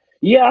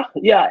 Yeah.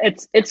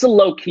 It's a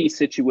low key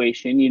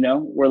situation.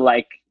 We're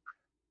like,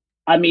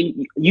 I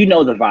mean,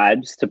 the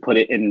vibes, to put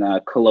it in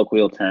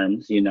colloquial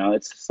terms.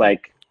 It's just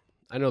like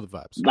I know the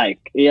vibes.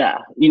 yeah,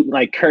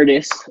 like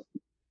Curtis.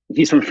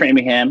 He's from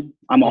Framingham.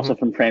 I'm also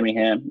from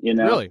Framingham.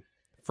 Really?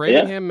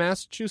 Framingham,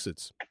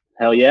 Massachusetts.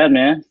 Hell yeah,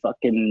 man.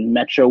 Fucking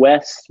Metro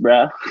West,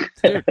 bro.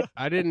 Dude,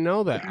 I didn't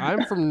know that.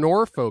 I'm from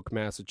Norfolk,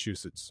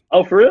 Massachusetts.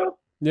 Oh, for real?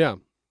 Yeah.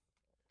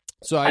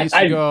 So I used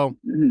to go.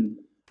 Mhm.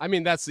 I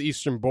mean, that's the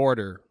eastern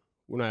border.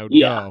 When I would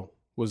Yeah. go,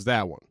 was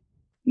that one?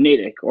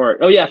 Natick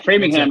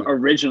Framingham Exactly.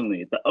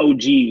 originally, the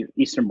OG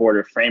eastern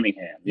border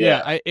Framingham.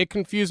 Yeah, it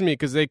confused me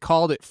because they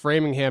called it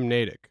Framingham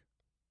Natick,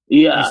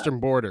 Yeah. eastern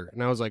border,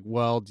 and I was like,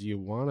 "Well, do you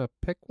want to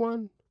pick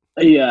one?"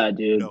 Yeah,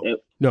 dude.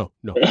 No,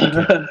 you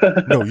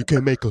can't. No, you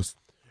can't make us.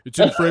 It's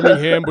in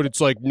Framingham, but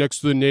it's like next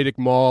to the Natick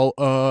Mall.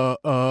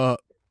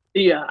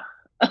 Yeah.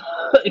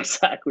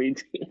 Exactly,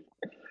 dude.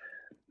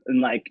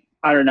 And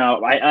I don't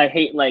know. I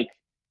hate like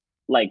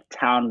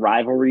town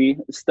rivalry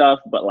stuff,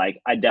 but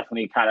I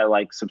definitely kind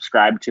of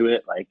subscribe to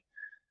it.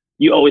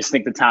 You always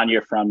think the town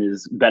you're from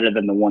is better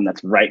than the one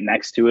that's right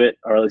next to it,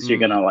 or at least you're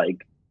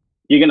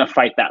gonna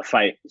fight that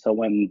fight. So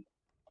when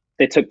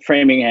they took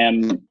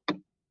Framingham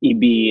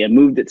EB and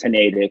moved it to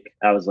Natick,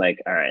 I was like,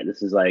 all right,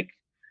 this is a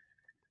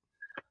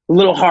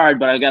little hard,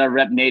 but I gotta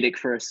rep Natick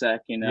for a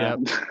sec, Yep.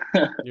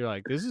 You're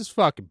like, this is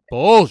fucking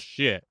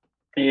bullshit,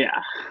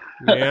 Yeah.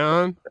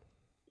 man.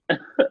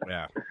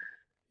 Yeah.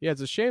 Yeah,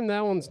 it's a shame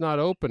that one's not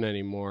open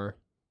anymore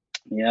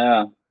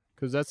Yeah.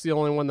 because that's the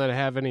only one that I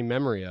have any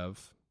memory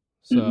of.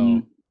 So,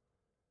 Mhm.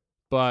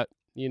 but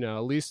at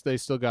least they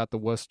still got the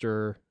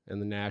Worcester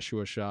and the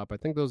Nashua shop. I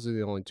think those are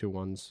the only two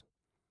ones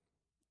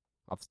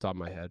off the top of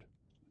my head.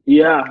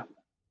 Yeah.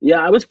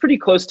 I was pretty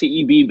close to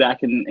EB back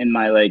in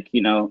my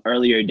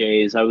earlier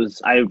days.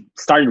 I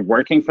started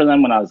working for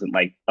them when I was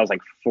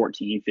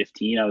 14,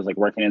 15. I was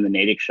working in the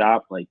Natick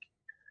shop,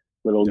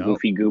 little Dope.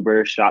 goofy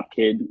goober shop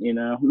kid,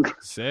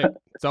 Sick.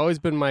 It's always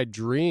been my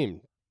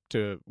dream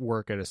to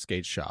work at a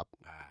skate shop.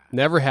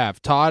 Never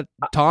have. Tom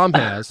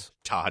has.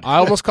 Todd. I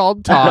almost called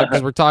him Todd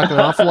because we're talking an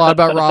awful lot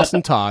about Ross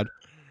and Todd.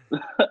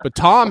 But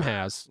Tom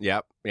has.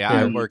 Yep. Yeah,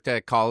 I worked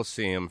at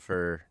Coliseum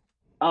for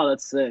Oh,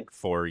 that's sick.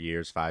 4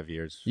 years, 5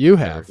 years. You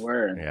have.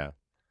 Word. Yeah.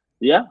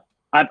 Yeah.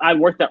 I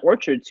worked at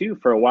Orchard too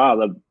for a while.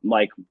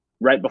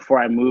 Right before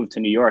I moved to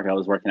New York, I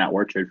was working at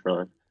Orchard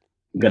for a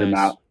good Nice.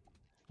 amount.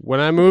 When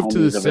I moved to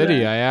the Homies over city,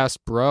 there. I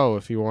asked Bro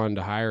if he wanted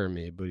to hire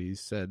me, but he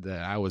said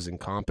that I was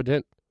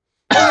incompetent.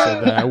 He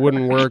said that I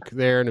wouldn't work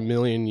there in a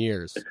million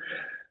years.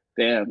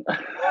 Damn.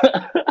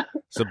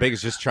 So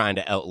Big's just trying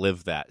to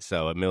outlive that.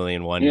 So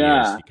 1,000,001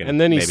 Yeah. years, you can And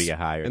then maybe get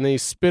hired. And then he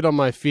spit on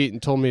my feet and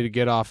told me to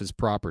get off his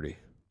property.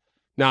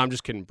 No, I'm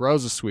just kidding.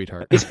 Bro's a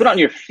sweetheart. He spit on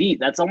your feet.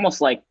 That's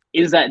almost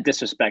is that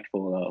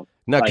disrespectful though?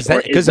 No, or is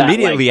because that,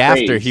 immediately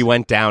after praise? he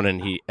went down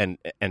and he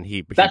That's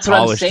what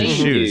I'm polished his saying,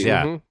 shoes. dude.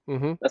 Yeah.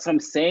 Mm-hmm. That's what I'm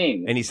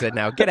saying. And he said,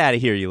 "Now get out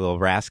of here, you little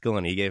rascal!"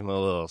 And he gave him a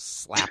little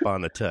slap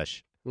on the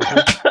tush.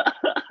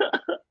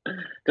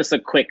 Just a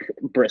quick,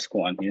 brisk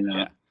one,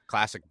 Yeah,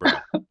 classic bro.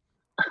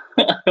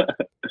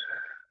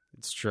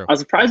 It's true. I was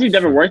surprised you've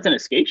never worked in a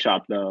skate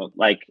shop though.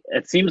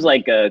 It seems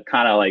like a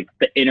kind of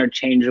the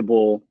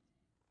interchangeable.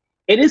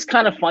 It is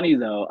kind of funny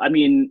though. I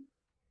mean,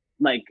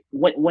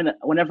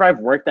 whenever I've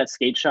worked at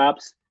skate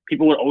shops,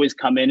 people would always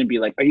come in and be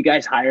like, "Are you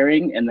guys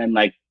hiring?" And then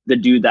the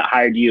dude that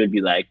hired you would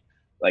be like,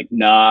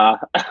 "Nah."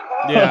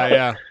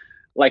 Yeah.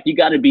 You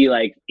got to be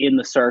in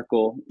the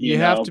circle. You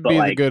have to be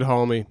the good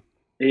homie.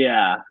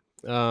 Yeah.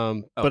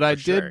 But I for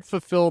sure. did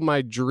fulfill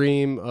my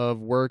dream of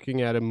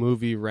working at a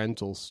movie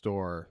rental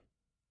store,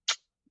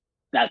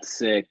 That's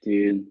sick,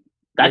 dude.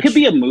 That could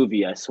be a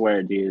movie, I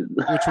swear, dude.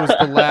 which was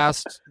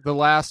the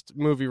last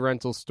movie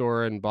rental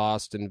store in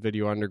Boston,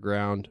 Video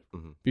Underground,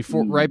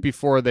 right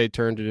before they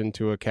turned it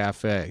into a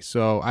cafe.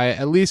 So I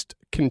at least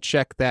can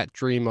check that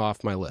dream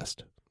off my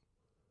list.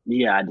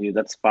 Yeah, dude,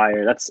 that's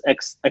fire. That's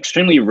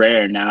extremely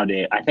rare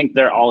nowadays. I think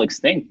they're all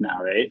extinct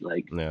now, right?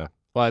 Yeah.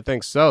 Well, I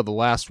think so. The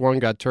last one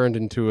got turned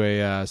into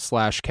a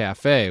slash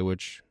cafe,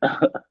 which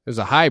is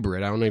a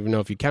hybrid. I don't even know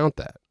if you count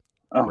that.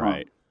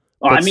 Right.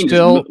 Oh, But I mean,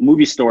 still- just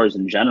movie stores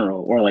in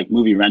general, or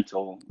movie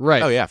rental.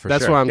 Right. Oh, yeah, for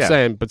That's sure. what I'm Yeah.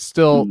 saying. But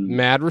still, Mhm.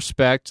 mad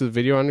respect to the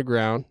Video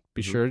Underground.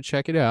 Be sure to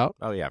check it out.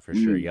 Oh yeah, for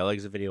sure. Yell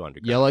Eggs a Video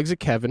Underground. Yell Eggs at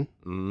Kevin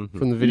Mhm.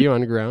 from the Video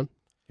Underground,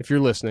 if you're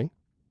listening.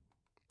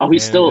 Oh,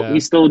 he's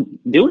still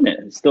doing it.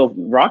 He's still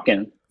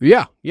rocking.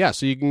 Yeah.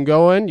 So you can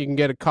go in, you can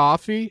get a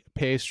coffee,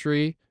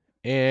 pastry,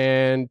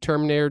 and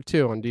Terminator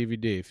 2 on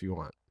DVD if you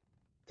want.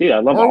 Dude, I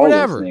love all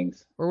those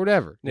things. Or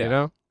whatever, Yeah. you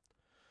know?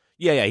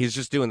 Yeah. He's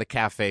just doing the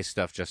cafe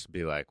stuff just to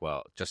be like,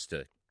 well, just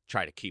to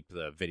try to keep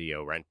the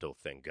video rental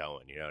thing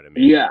going. You know what I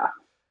mean?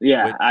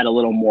 Yeah. Add a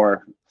little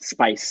more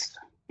spice.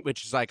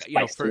 Which is like,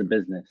 to the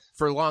business.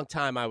 For a long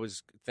time, I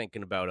was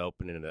thinking about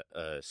opening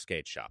a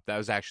skate shop. That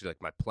was actually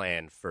like my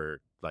plan for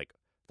like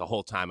the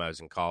whole time I was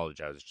in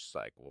college. I was just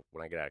like, well,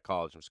 when I get out of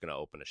college, I'm just going to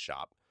open a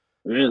shop.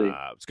 Really?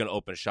 I was going to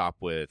open a shop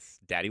with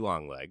Daddy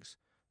Longlegs.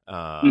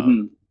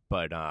 But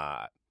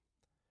by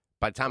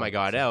the time I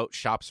got out,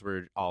 shops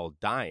were all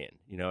dying.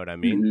 You know what I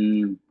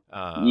mean?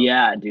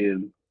 Yeah,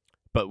 dude.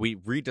 But we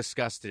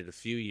rediscussed it a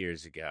few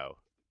years ago,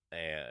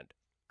 and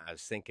I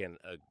was thinking,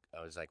 I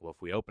was like, well,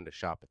 if we opened a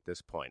shop at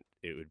this point,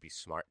 it would be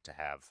smart to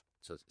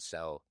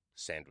sell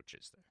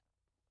sandwiches there.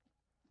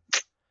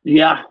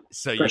 Yeah.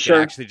 So you can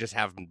actually just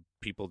have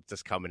people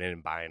just coming in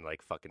and buying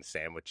like fucking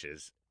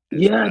sandwiches.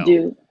 Yeah,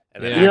 dude.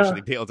 And then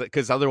actually be able to,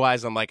 because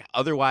otherwise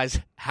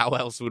how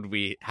else would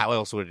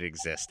it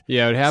exist?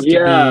 Yeah, it would have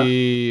to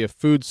be a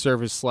food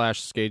service /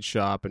 skate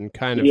shop and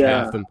kind of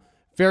have them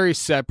very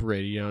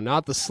separated, you know,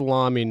 not the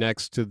salami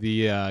next to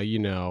the,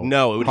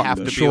 No, it would have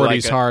to be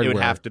like hardware. It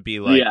would have to be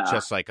like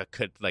just like a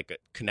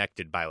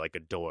connected by like a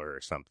door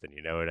or something.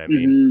 You know what I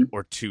mean?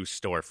 Or two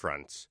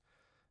storefronts.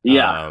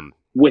 Yeah,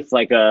 with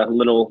like a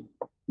little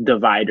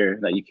divider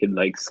that you could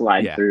like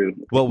slide through.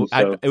 Well,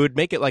 it would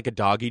make it like a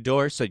doggy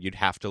door, so you'd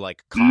have to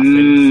like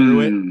coffin through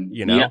it.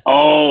 You know? Yeah.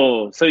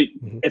 Oh, so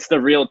it's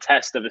the real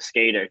test of a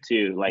skater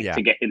too. Like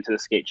to get into the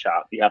skate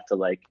shop, you have to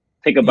like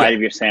take a bite of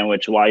your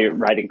sandwich while you're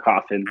riding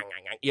coffin.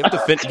 You have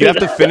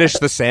to finish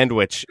the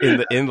sandwich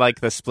in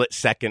like the split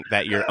second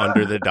that you're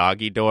under the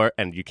doggy door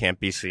and you can't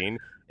be seen.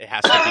 It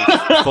has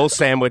to be full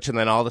sandwich, and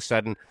then all of a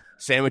sudden,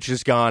 sandwich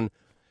is gone,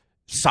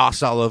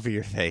 sauce all over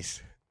your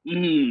face.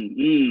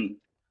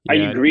 Are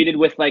you greeted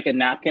with like a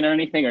napkin or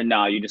anything, or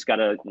no? You just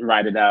gotta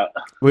ride it out.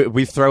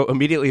 We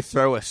immediately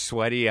throw a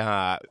sweaty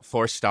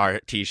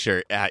 4-star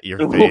T-shirt at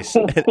your face,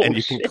 and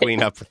you can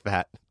clean up with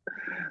that.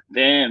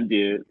 Damn,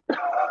 dude.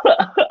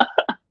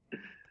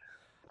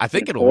 I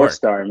think it'll work.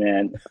 4-star,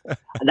 man.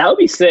 That would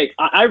be sick.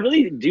 I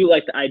really do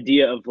like the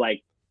idea of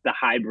like the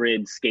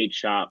hybrid skate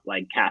shop,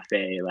 like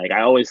cafe. Like I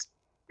always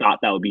thought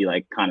that would be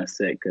like kind of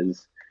sick,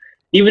 because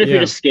even if you're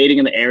just skating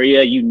in the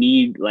area, you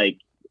need like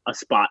a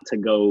spot to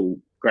go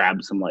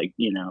grab some, like,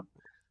 you know.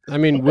 I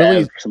mean,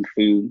 some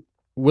food.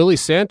 Willie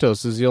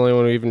Santos is the only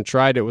one who even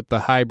tried it with the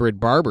hybrid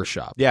barber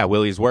shop. Yeah,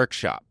 Willie's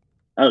Workshop.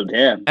 Oh,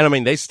 damn. And I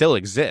mean, they still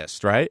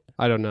exist, right?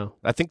 I don't know.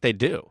 I think they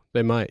do.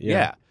 They might,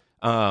 yeah.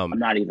 I'm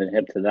not even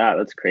hip to that.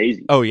 That's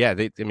crazy. Oh yeah,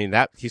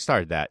 he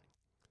started that.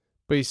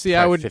 But you see,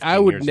 I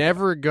would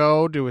never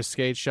go to a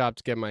skate shop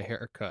to get my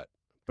hair cut.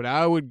 But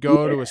I would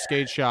go to a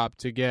skate shop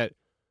to get,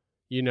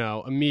 you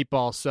know, a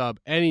meatball sub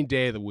any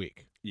day of the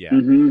week. Yeah.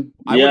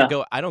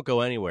 I don't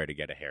go anywhere to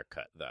get a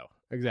haircut though.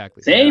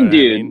 Exactly. Same,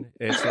 dude. I mean?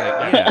 It's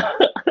like,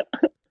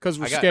 because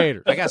we're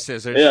skaters. I got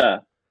scissors.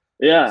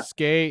 Yeah.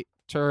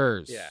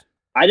 Skaters. Yeah.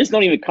 I just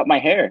don't even cut my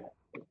hair.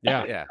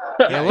 Yeah.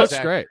 It looks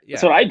great. Yeah.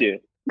 That's what I do.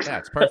 Yeah,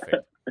 it's perfect.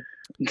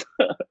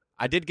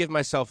 I did give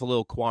myself a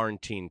little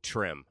quarantine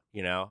trim,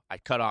 you know? I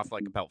cut off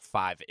like about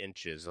 5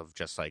 inches of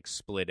just like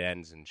split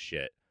ends and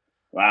shit.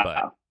 Wow.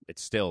 But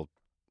it's still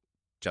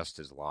just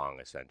as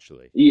long,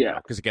 essentially. Yeah.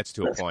 Because it gets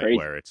to a point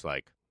where it's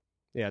like...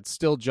 Yeah, it's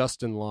still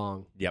Justin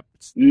Long. Yep.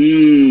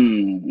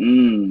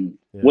 Yeah.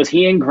 Was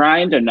he in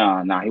Grind or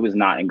no? No, he was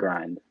not in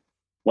Grind.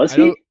 Was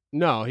he?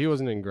 No, he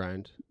wasn't in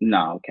Grind.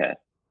 No, okay.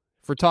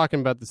 If we're talking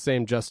about the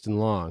same Justin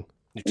Long.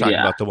 You're talking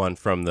about the one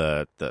from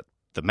the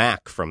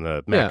Mac, from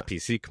the Mac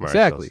PC commercials.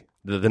 Exactly.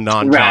 The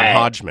non-John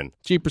Hodgman.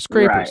 Jeepers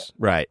Creepers.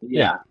 Right.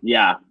 Yeah.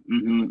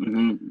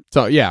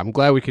 So, yeah, I'm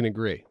glad we can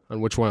agree on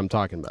which one I'm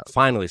talking about.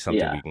 Finally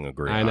something we can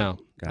agree on.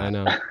 I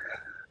know.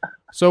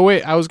 So,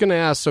 wait, I was going to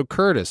ask, so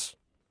Curtis.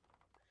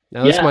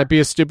 Now, this might be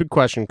a stupid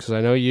question because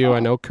I know you, I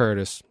know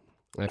Curtis.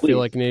 I feel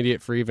like an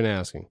idiot for even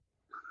asking.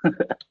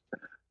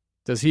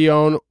 Does he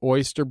own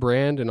Oyster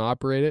Brand and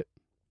operate it?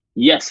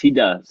 Yes, he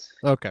does.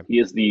 Okay. He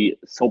is the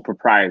sole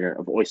proprietor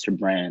of Oyster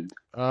Brand.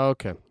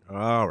 Okay.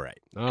 All right.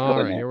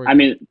 Here we go. I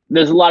mean,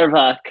 there's a lot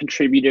of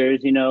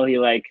contributors, you know. He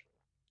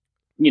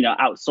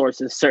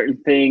outsources certain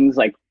things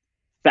like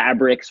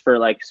fabrics for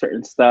like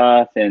certain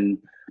stuff,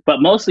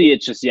 but mostly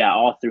it's just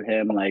all through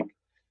him. Like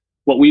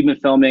what we've been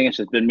filming, it's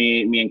just been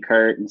me and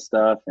Kurt and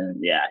stuff,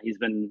 and he's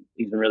been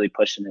really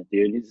pushing it,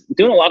 dude. He's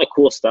doing a lot of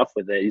cool stuff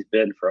with it. He's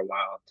been for a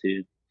while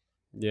too.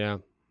 Yeah,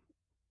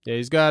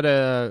 he's got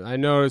I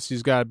noticed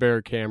he's got a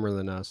better camera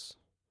than us.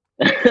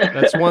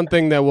 That's one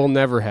thing that we'll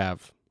never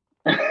have.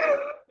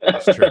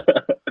 That's true.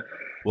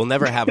 We'll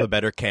never have a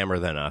better camera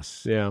than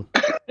us. Yeah.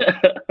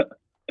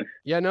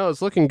 Yeah, no,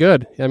 it's looking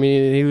good. I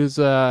mean, he was,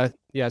 I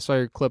saw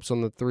your clips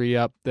on the 3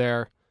 up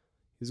there.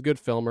 He's a good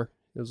filmer.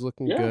 It was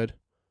looking good.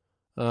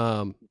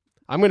 I'm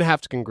going to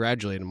have to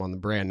congratulate him on the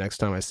brand next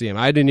time I see him.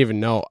 I didn't even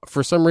know.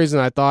 For some reason,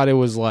 I thought it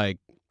was like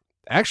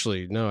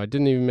Actually, no, it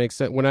didn't even make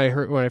sense. When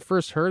I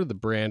first heard of the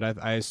brand,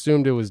 I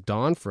assumed it was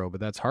Dawnfro, but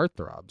that's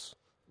Heartthrobs.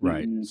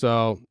 Right.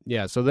 So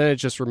then it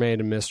just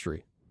remained a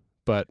mystery,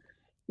 but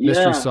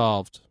mystery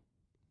solved.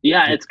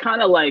 Yeah, it's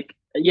kind of like,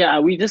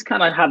 we just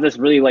kind of have this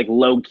really like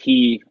low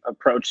key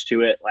approach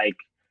to it. Like,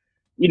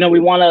 we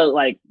want to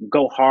like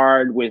go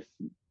hard with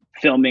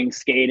filming,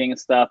 skating and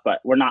stuff,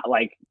 but we're not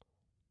like,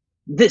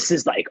 this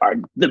is like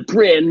the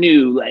brand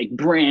new like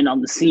brand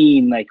on the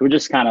scene. Like, we're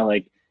just kind of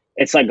like,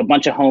 it's like a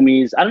bunch of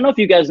homies. I don't know if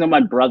you guys know my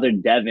brother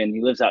Devin.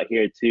 He lives out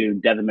here too.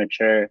 Devin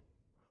Mature.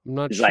 I'm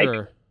not He's sure.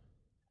 Like,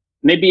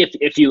 maybe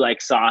if you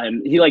like saw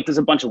him, he like does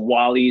a bunch of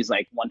Wallies,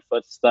 like 1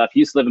 foot stuff.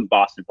 He used to live in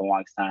Boston for a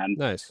long time.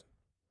 Nice.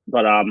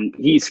 But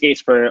he skates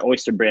for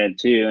Oyster Brand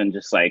too, and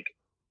just like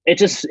it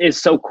just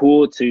is so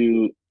cool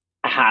to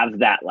have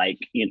that like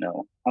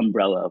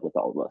umbrella with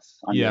all of us.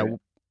 Yeah.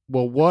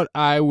 Well, what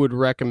I would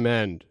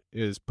recommend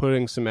is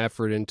putting some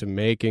effort into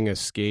making a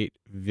skate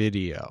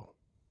video.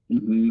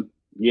 Mm-hmm.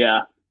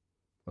 Yeah.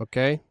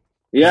 Okay?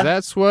 Yeah.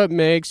 That's what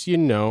makes you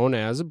known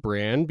as a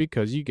brand,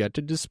 because you get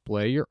to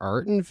display your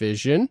art and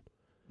vision.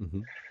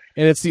 Mm-hmm.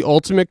 And it's the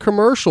ultimate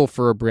commercial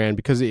for a brand,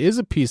 because it is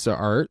a piece of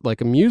art,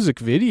 like a music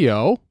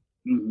video.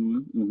 Mm-hmm.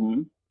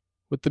 Mm-hmm.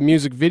 With the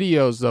music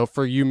videos, though,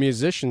 for you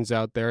musicians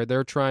out there,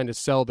 they're trying to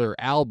sell their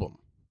album.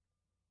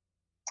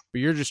 But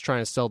you're just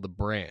trying to sell the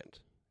brand.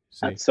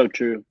 See? That's so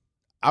true.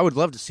 I would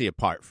love to see a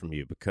part from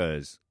you,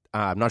 because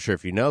I'm not sure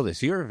if you know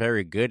this. You're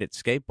very good at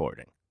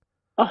skateboarding.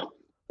 Oh,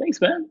 thanks,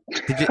 man.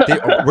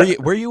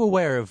 Were you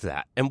aware of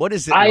that? And what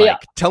is it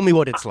like? Tell me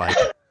what it's like.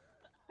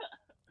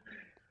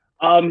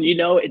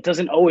 It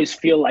doesn't always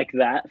feel like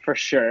that, for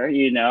sure.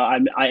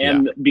 I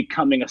am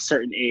becoming a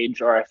certain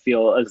age, or I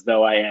feel as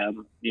though I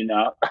am,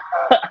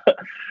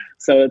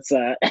 So it's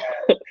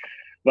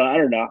but I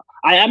don't know.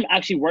 I am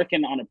actually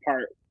working on a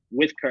part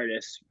with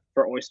Curtis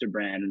for Oyster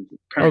Brand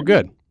currently. Oh,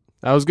 good.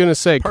 I was going to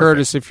say, Perfect.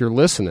 Curtis, if you're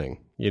listening,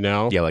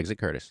 Yeah, legs at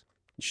Curtis.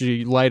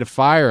 should light a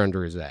fire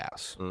under his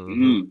ass.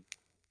 Mm-hmm.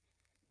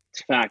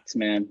 It's facts,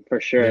 man,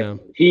 for sure.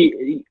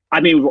 Yeah.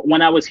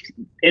 When I was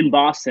in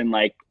Boston,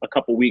 like a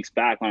couple weeks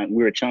back when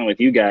we were chilling with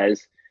you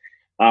guys,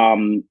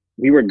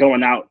 we were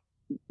going out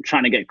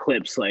trying to get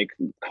clips like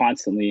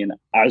constantly. And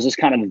I was just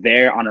kind of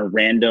there on a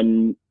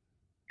random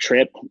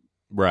trip.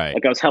 Right.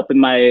 Like I was helping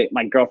my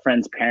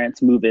girlfriend's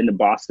parents move into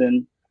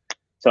Boston.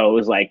 So it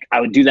was like,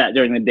 I would do that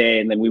during the day,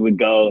 and then we would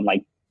go and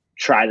like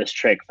try this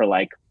trick for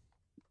like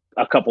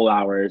a couple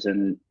hours.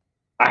 And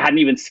I hadn't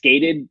even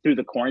skated through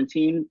the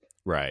quarantine.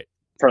 Right.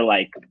 For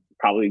like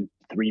probably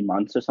 3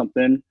 months or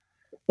something,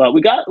 but we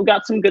got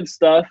some good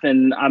stuff,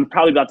 and I'm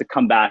probably about to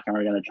come back, and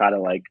we're gonna try to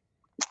like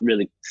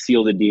really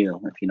seal the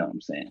deal, if you know what I'm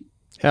saying.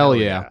 Hell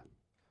yeah.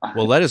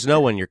 Well, let us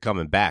know when you're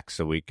coming back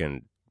so we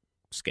can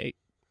skate.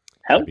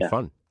 Hell That'd be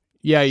fun.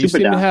 Yeah, you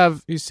Super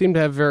seem to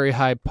have very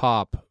high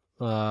pop.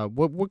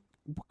 What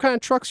kind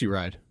of trucks you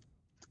ride?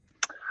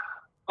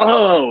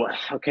 Oh,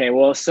 okay.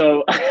 Well,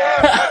 so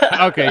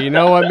okay, you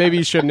know what? Maybe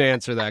you shouldn't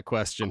answer that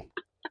question.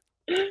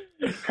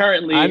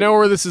 Currently, I know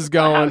where this is I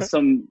going. have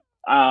some,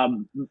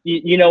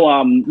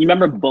 you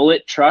remember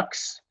Bullet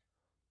trucks?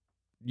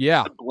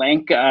 Yeah.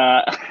 Blank.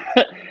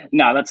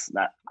 No, that's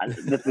not.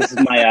 This is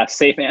my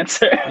safe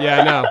answer.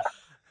 Yeah, I know.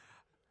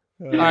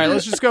 All right,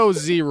 let's just go with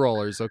Z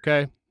rollers,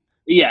 okay?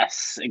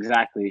 Yes,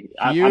 exactly.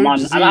 Huge I'm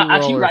actually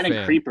Z-roller riding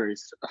fan.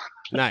 creepers.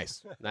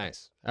 Nice.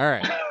 All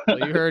right. Well,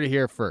 you heard it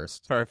here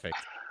first. Perfect.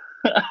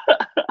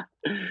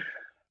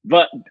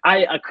 But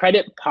I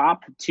credit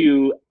pop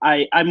to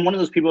I'm one of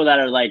those people that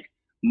are like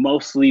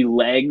mostly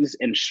legs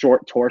and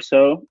short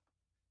torso.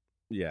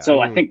 Yeah.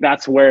 So I think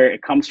that's where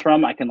it comes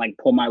from. I can like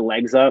pull my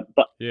legs up.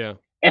 But Yeah.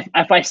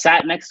 if I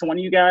sat next to one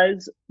of you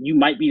guys, you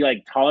might be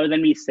like taller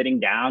than me sitting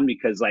down,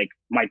 because like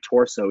my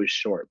torso is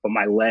short, but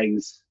my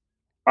legs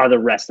are the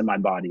rest of my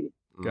body.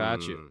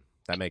 Got you.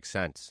 That makes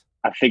sense.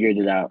 I figured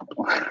it out.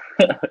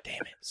 Damn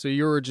it. So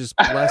you were just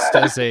blessed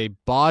as a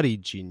body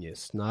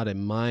genius, not a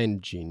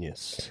mind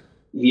genius.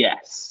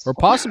 Yes. Or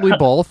possibly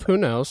both. Who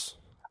knows?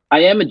 I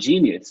am a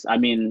genius. I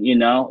mean,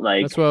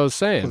 like That's what I was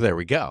saying. Well, there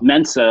we go.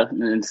 Mensa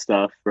and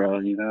stuff,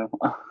 bro,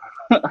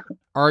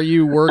 Are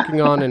you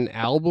working on an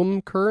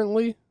album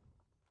currently?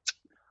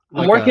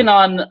 I'm working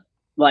on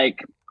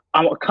like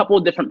a couple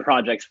of different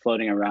projects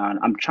floating around.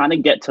 I'm trying to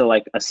get to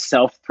like a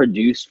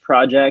self-produced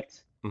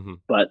project,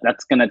 but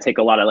that's going to take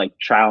a lot of like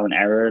trial and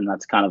error. And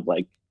that's kind of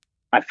like,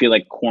 I feel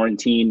like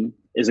quarantine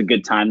is a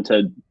good time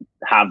to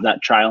have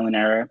that trial and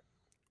error.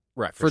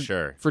 Right, for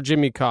sure. For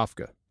Jymmy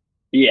Kafka.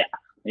 Yeah.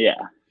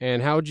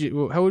 And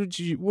what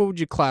would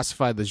you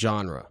classify the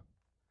genre?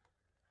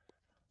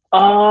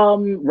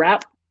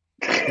 Rap.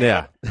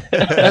 Yeah.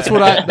 That's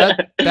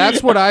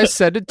what I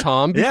said to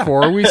Tom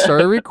before we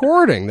started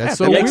recording. That's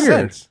so makes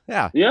weird. Sense.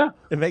 Yeah.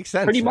 It makes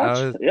sense. Pretty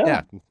much.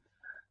 Yeah.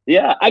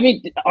 Yeah. I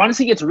mean,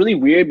 honestly, it's really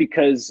weird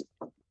because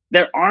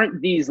there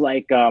aren't these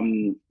like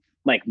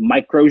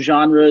micro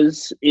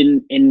genres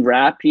in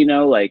rap,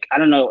 like, I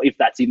don't know if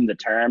that's even the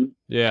term.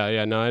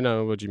 Yeah. No, I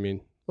know what you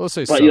mean. Let's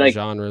say But like,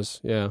 subgenres.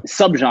 Yeah.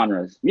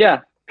 Subgenres.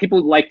 Yeah.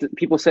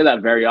 People say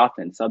that very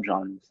often.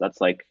 Subgenres. That's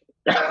like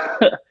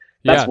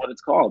That's what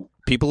it's called.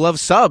 People love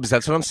subs.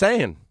 That's what I'm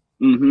saying.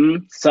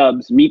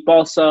 Subs,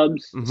 meatball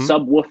subs,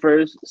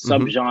 subwoofers,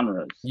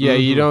 subgenres. Yeah,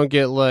 you don't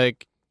get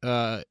like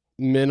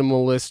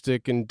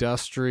minimalistic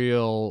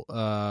industrial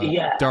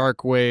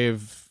dark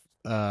wave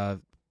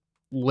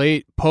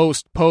late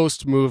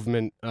post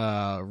movement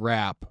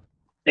rap.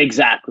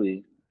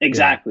 Exactly.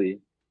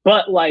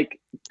 But like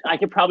I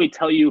could probably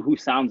tell you who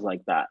sounds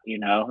like that, you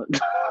know?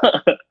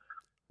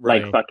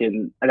 Right. Like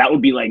fucking that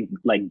would be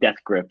like Death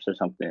Grips or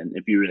something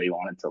if you really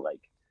wanted to like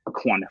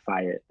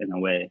quantify it in a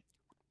way.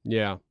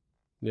 Yeah.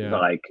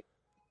 But like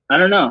I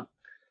don't know.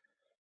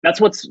 That's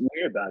what's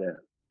weird about it.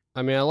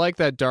 I mean, I like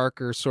that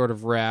darker sort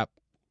of rap,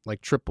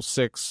 like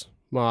 666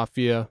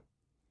 Mafia,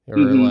 or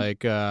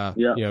like you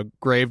know,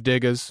 Grave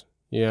Diggers.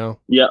 You know,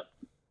 Yep.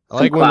 I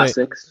like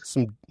classics.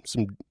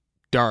 Some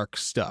dark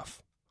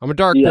stuff. I'm a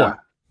dark boy.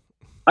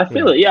 I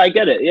feel it. Yeah, I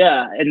get it.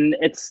 Yeah, and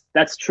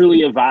that's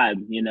truly a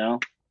vibe, you know.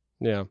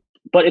 Yeah.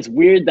 But it's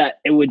weird that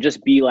it would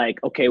just be like,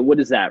 okay, what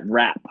is that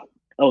rap?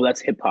 Oh, that's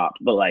hip hop.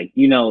 But like,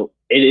 you know,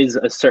 it is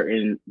a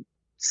certain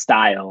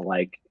style,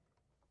 like,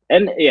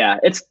 and yeah,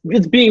 it's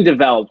being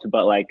developed.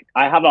 But like,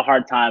 I have a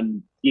hard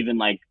time even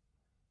like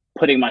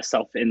putting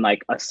myself in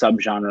like a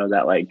subgenre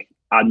that like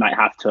I might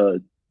have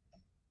to,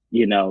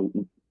 you know,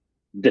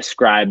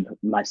 describe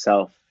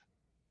myself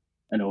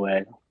in a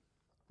way.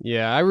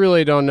 Yeah, I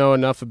really don't know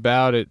enough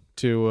about it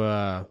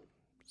to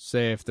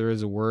say if there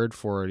is a word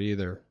for it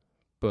either.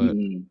 But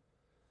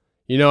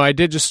you know, I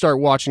did just start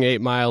watching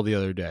 8 Mile the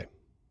other day.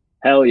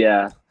 Hell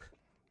yeah!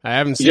 I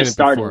haven't seen it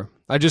before.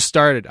 I just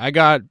started. I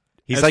got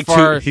he's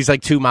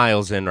like 2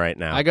 miles in right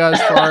now. I got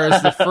as far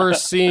as the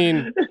first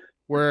scene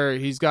where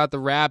he's got the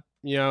rap.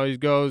 You know, he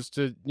goes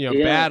to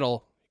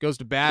battle. He goes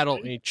to battle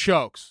and he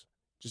chokes.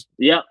 Just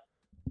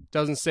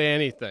doesn't say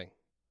anything.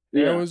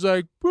 Yeah. It was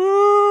like,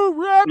 boo,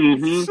 rap,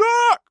 you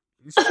suck.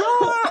 You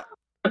suck.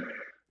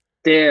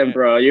 Damn,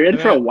 bro, you're in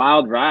for a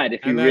wild ride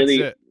if you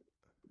really.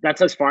 That's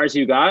as far as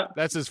you got?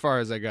 That's as far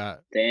as I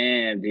got.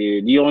 Damn,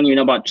 dude. You don't even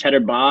know about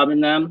Cheddar Bob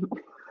and them?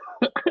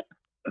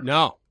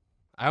 No.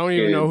 I don't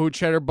even know who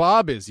Cheddar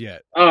Bob is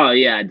yet. Oh,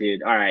 yeah,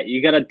 dude. All right.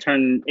 You got to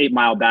turn 8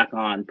 Mile back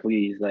on,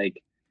 please.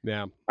 Like,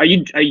 yeah. Are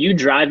you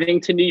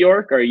driving to New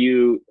York or are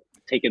you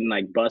taking,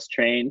 like, bus,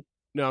 train?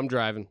 No, I'm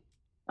driving.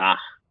 Ah.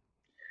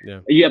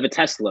 Yeah. You have a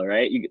Tesla,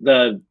 right?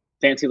 The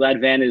Fancy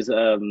Lad van is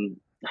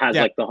has,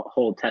 like, the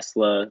whole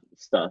Tesla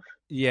stuff.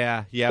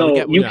 Yeah.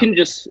 So you can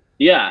just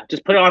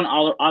put it on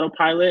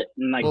autopilot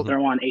and like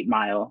throw on 8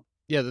 Mile.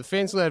 Yeah, the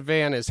Fancy Lad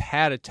van has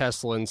had a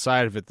Tesla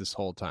inside of it this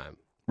whole time.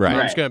 Right.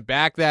 I'm just going to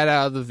back that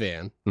out of the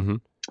van and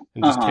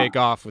just take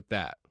off with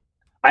that.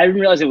 I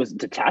didn't realize it was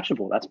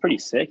detachable. That's pretty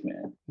sick,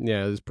 man.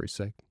 Yeah, it is pretty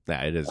sick.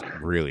 Yeah, it is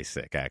really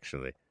sick,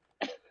 actually.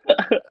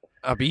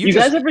 But you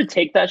guys ever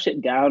take that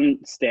shit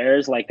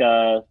downstairs like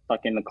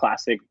fucking the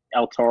classic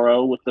El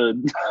Toro with the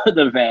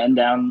the van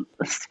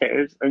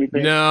downstairs or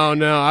anything? No,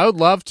 I would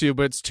love to,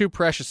 but it's too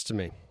precious to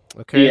me.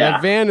 Okay,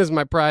 that van is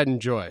my pride and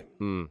joy.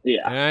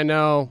 Yeah, and I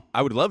know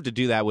I would love to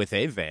do that with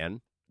a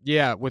van.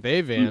 Yeah, with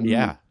a van.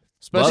 Yeah,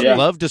 especially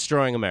love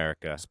destroying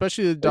America.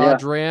 Especially the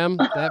Dodge Ram.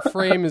 That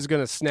frame is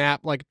gonna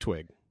snap like a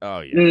twig.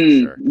 Oh yeah, for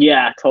sure.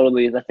 Yeah,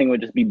 totally. That thing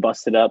would just be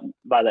busted up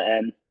by the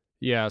end.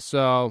 Yeah,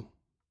 so.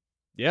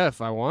 Yeah,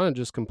 if I want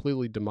to just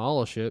completely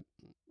demolish it,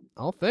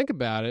 I'll think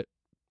about it.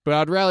 But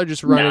I'd rather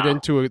just run it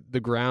into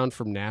the ground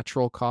from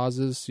natural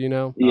causes, you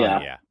know?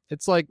 Yeah.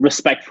 It's like...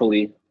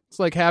 Respectfully. It's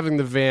like having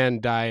the van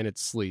die in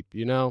its sleep,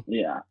 you know?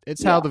 Yeah.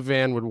 It's how the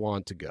van would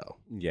want to go.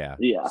 Yeah.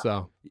 Yeah.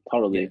 So...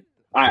 Totally.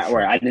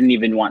 I didn't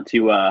even want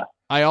to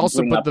I also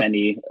bring put up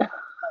any...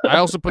 I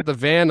also put the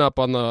van up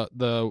on the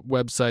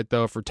website,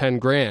 though, for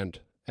 $10,000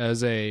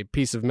 as a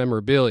piece of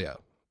memorabilia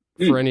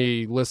for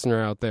any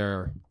listener out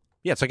there.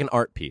 Yeah, it's like an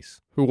art piece.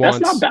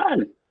 That's not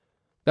bad.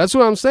 That's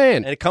what I'm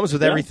saying. And it comes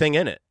with everything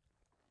in it.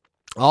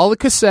 All the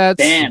cassettes.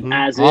 Damn,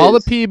 all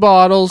the pee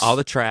bottles. All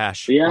the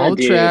trash. Yeah, all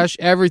the trash,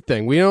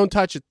 everything. We don't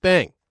touch a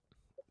thing.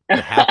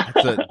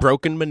 The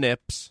broken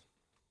manips.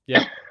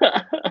 Yeah.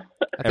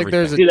 I think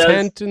there's a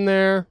tent in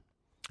there.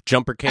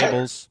 Jumper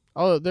cables.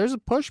 Oh, there's a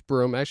push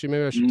broom. Actually,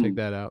 maybe I should take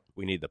that out.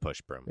 We need the push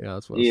broom. Yeah,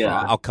 that's what I was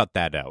thinking. I'll cut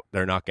that out.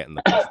 They're not getting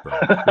the push broom.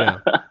 Yeah.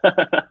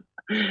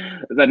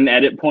 Is that an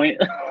edit point?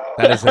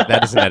 That is an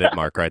edit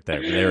mark right there.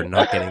 They're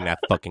not getting that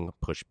fucking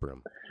push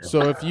broom.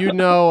 So if you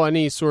know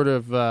any sort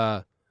of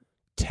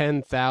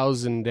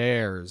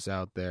 10,000-aires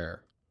out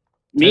there,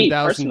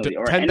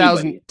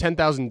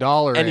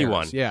 $10,000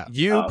 anyone, heirs, yeah,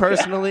 you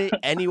personally,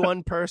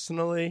 anyone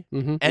personally,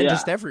 and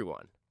just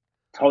everyone.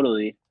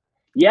 Totally.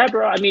 Yeah,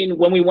 bro. I mean,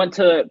 when we went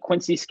to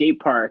Quincy Skate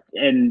Park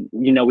and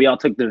we all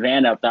took the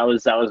van up, that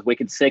was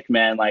wicked sick,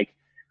 man. Like.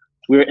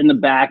 We were in the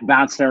back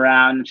bouncing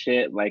around and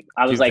shit. Like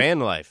I was like van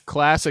life,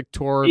 classic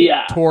tour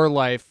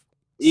life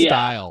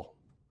style.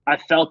 I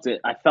felt it.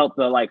 I felt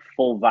the like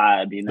full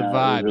vibe. The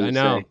vibe. Really I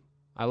know. Sick.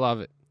 I love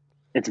it.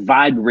 It's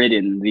vibe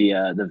ridden.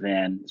 The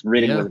van. It's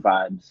ridden with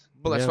vibes.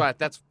 Well,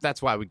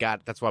 that's why we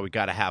got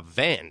to have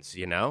vans.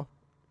 You know,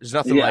 there's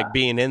nothing like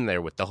being in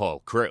there with the whole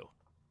crew.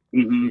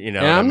 You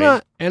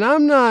know, And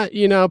I'm not,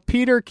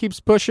 Peter keeps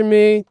pushing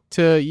me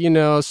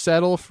to,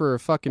 settle for a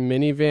fucking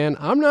minivan.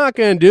 I'm not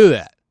going to do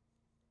that.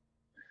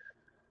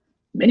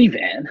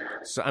 Minivan.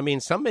 So, I mean,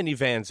 some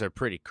minivans are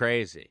pretty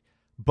crazy,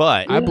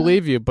 but I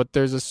believe you, but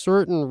there's a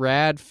certain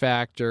rad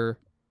factor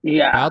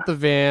about the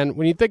van.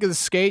 When you think of the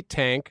skate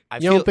tank,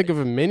 you don't think of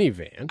a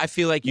minivan. I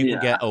feel like you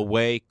can get a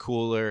way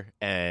cooler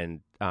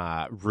and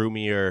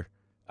roomier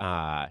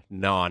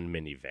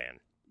non-minivan.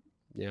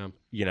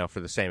 Yeah. For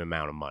the same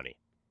amount of money.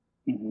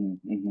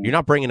 Mm-hmm. You're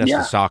not bringing us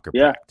to soccer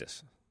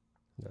practice.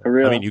 For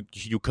real. I mean,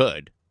 you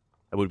could.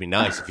 It would be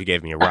nice if you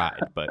gave me a ride,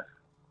 but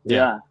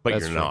but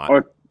you're not.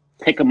 Or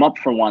pick them up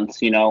for once,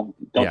 don't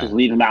just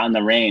leave them out in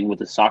the rain with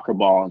the soccer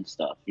ball and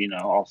stuff,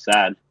 all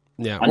sad.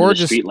 Yeah, under or the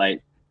just street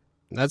light.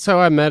 That's how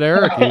I met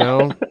Eric,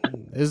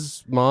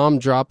 his mom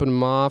dropping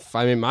him off.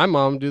 I mean, my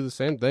mom would do the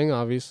same thing,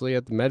 obviously,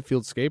 at the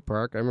Medfield skate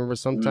park. I remember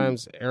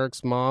sometimes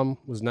Eric's mom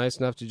was nice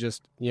enough to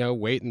just,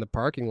 wait in the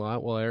parking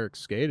lot while Eric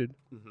skated.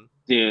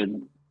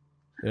 Dude.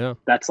 Yeah.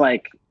 That's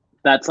like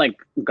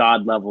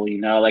God level,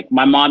 Like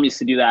my mom used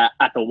to do that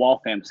at the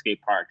Waltham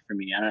skate park for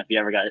me. I don't know if you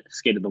ever got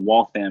skated the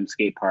Waltham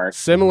skate park.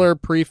 Similar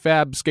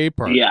prefab skate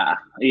park.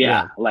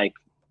 Yeah. Like,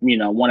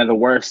 one of the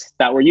worst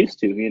that we're used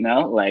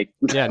to, like.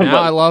 Yeah,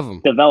 now I love them.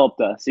 Developed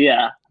us.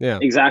 Yeah,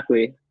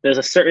 exactly. There's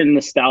a certain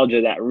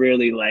nostalgia that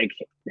really like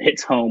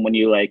hits home when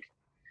you like,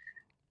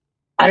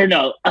 I don't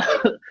know,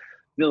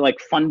 the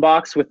like fun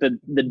box with the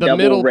double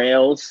middle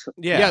rails.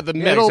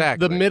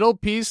 The middle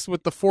piece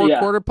with the 4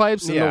 quarter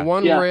pipes and the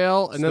one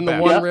rail and then the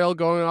one rail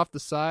going off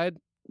the side.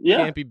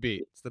 Can't be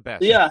beat. It's the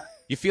best. Yeah.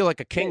 You feel like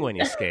a king when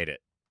you skate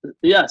it.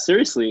 Yeah,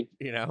 seriously.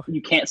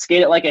 You can't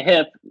skate it like a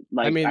hip.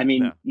 Like I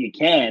mean, no. You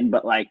can,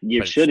 but like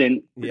you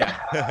shouldn't. Yeah.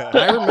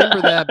 I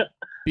remember that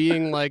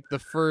being like the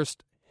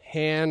first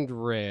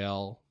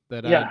handrail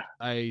that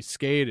I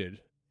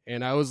skated,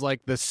 and I was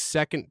like the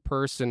second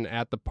person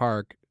at the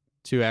park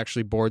to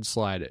actually board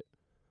slide it.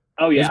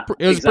 Oh yeah,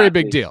 it was a pretty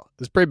big deal.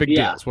 It's a pretty big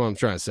deal. That's what I'm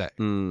trying to say.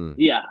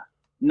 Yeah,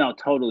 no,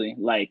 totally.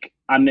 Like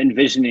I'm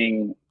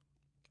envisioning.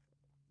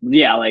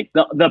 Yeah, like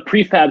the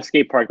prefab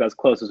skate park that was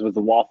closest was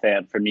the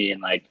Waltham for me,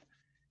 and like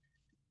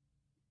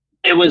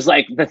it was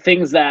like the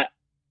things that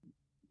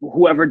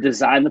whoever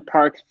designed the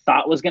park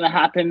thought was going to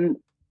happen,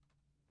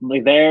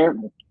 like there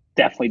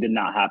definitely did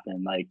not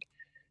happen. Like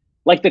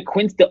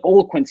the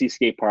old Quincy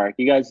skate park.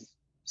 You guys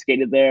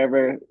skated there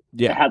ever?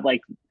 Yeah, it had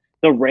like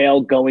the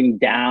rail going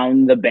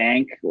down the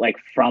bank, like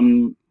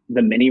from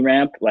the mini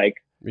ramp, like.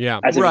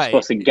 Yeah, as it was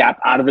supposed to gap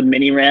out of the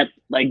mini ramp,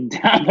 like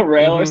down the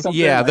rail or something.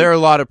 Yeah, like, there are a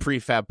lot of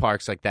prefab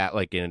parks like that.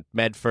 Like in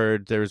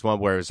Medford, there was one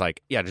where it was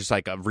like, just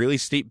like a really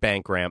steep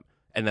bank ramp,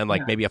 and then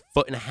like maybe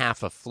 1.5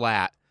 feet of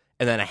flat,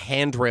 and then a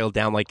handrail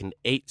down like an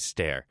 8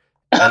 stair.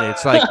 And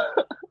it's like,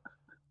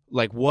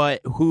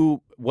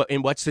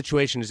 in what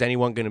situation is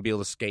anyone going to be able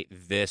to skate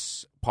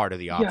this part of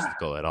the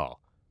obstacle at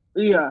all?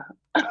 Yeah.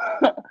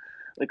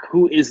 Like,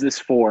 who is this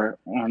for?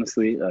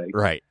 Honestly, like,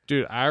 right,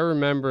 dude. I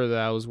remember that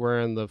I was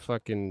wearing the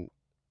fucking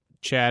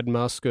Chad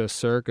Muska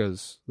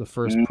Circas, the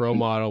first pro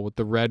model with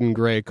the red and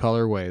gray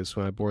colorways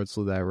when I board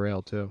slid that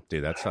rail too.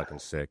 Dude, that's fucking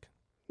sick.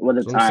 What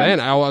a time! I'm saying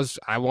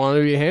I wanted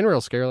to be a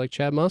handrail skater like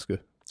Chad Muska.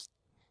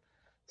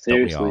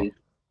 Seriously,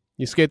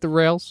 you skate the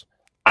rails?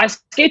 I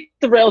skate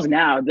the rails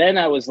now. Then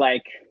I was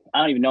like, I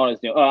don't even know what I was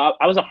doing. Oh,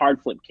 I was a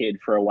hard flip kid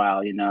for a while.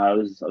 I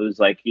was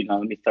like,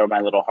 let me throw my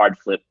little hard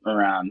flip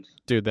around.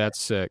 Dude, that's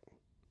sick.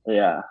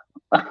 Yeah.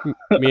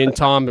 Me and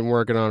Tom been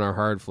working on our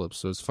hard flips,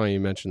 so it's funny you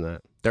mentioned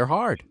that. They're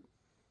hard.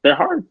 They're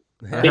hard.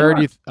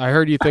 I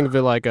heard you think of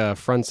it like a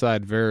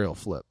frontside varial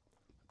flip.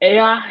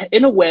 Yeah,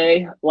 in a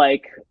way,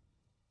 like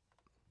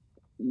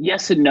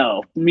yes and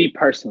no. Me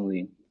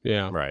personally.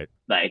 Yeah. Right.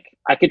 Like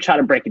I could try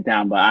to break it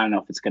down, but I don't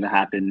know if it's gonna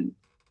happen,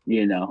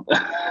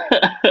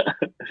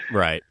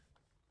 Right.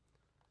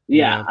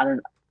 Yeah, I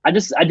don't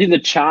I do the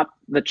chop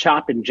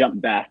and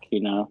jump back,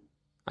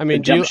 I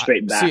mean, jump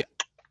straight back. See,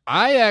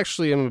 I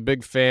actually am a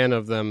big fan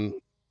of them.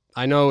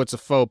 I know it's a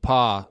faux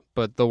pas,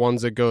 but the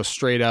ones that go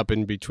straight up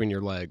in between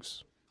your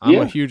legs. I'm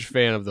a huge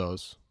fan of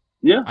those.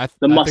 Yeah, I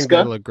think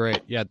they look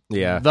great. Yeah,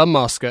 the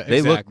Muska.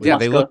 They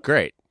look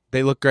great.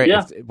 They look great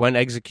when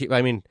execute.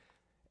 I mean,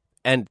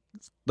 and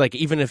like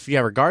even if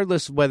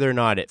regardless of whether or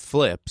not it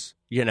flips,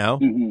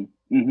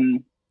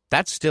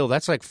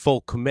 that's like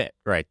full commit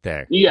right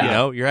there.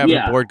 Yeah, you're having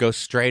a board go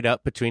straight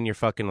up between your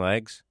fucking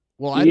legs.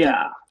 Well,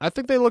 I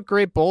think they look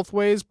great both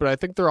ways, but I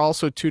think they're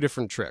also two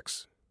different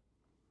tricks.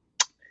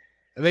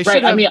 They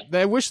should have,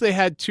 I wish they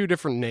had two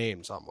different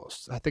names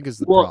almost, I think is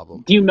the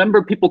problem. Do you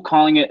remember people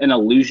calling it an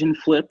illusion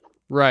flip?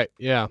 Right,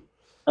 yeah.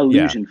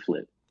 Illusion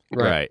flip.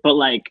 Right. But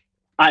like,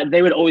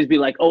 they would always be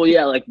like, oh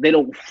yeah, like they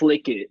don't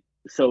flick it.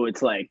 So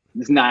it's like,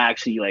 it's not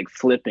actually like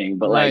flipping,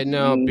 but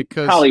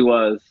because probably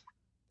was.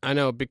 I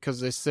know,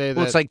 because they say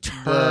that it's like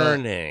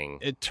turning.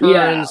 It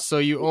turns, so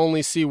you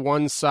only see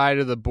one side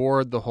of the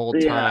board the whole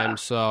time.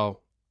 So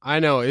I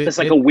know it's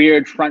like a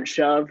weird front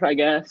shove, I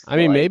guess. I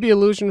mean, maybe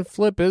illusion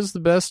flip is the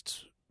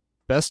best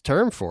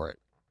term for it,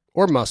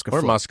 or Muska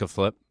flip. Or Muska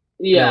flip.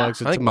 Yeah, I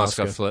think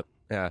Muska flip.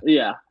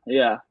 Yeah.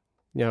 Yeah.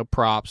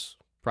 props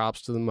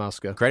to the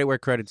Muska. Credit where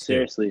credit's due.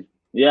 Seriously.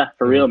 Yeah,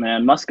 for real,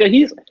 man. Muska,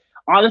 he's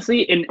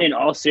honestly, in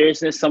all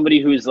seriousness,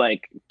 somebody who's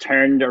like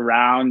turned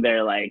around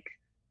their like,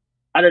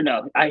 I don't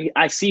know.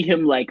 I see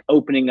him like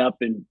opening up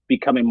and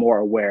becoming more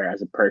aware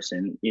as a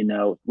person,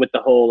 with the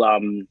whole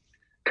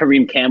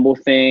Kareem Campbell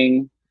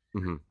thing,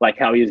 like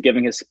how he was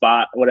giving his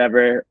spot,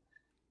 whatever.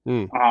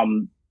 And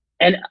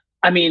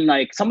I mean,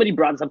 like somebody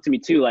brought this up to me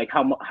too, like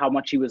how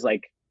much he was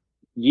like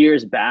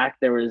years back,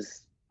 there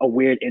was a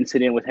weird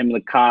incident with him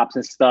with cops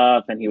and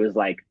stuff, and he was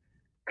like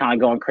kind of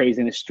going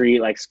crazy in the street,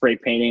 like spray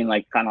painting,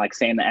 like kind of like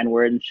saying the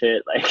N-word and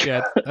shit. Like,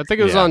 yeah, I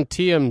think it was on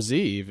TMZ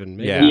even.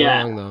 Maybe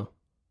I'm wrong though.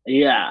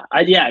 Yeah,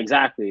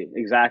 exactly.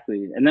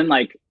 And then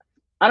like,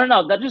 I don't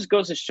know, that just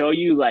goes to show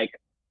you like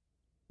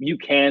you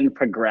can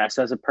progress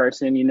as a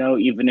person,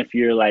 even if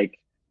you're like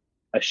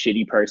a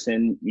shitty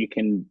person,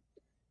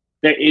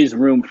 there is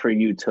room for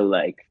you to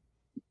like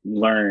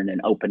learn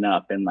and open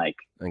up and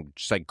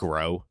just like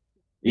grow.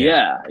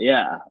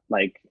 Yeah.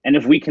 Like, and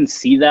if we can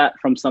see that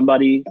from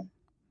somebody,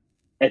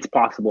 it's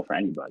possible for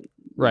anybody.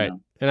 Right.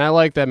 And I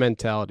like that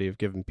mentality of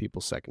giving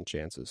people second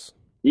chances.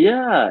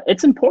 Yeah,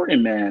 it's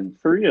important, man,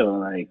 for real.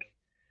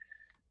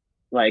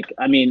 Like,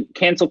 I mean,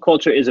 cancel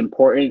culture is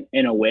important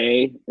in a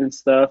way and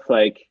stuff.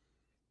 Like,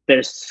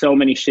 there's so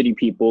many shitty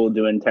people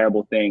doing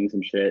terrible things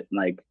and shit.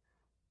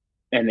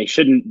 And they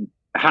shouldn't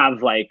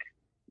have like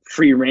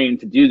free reign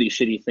to do these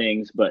shitty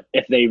things. But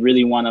if they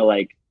really want to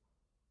like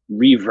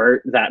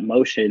revert that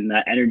motion,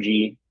 that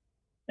energy,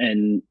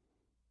 and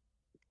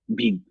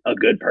be a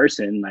good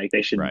person, like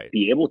they should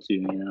be able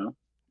to,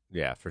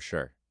 Yeah, for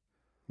sure.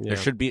 Yeah.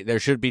 There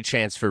should be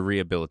chance for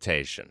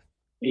rehabilitation.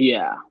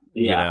 Yeah.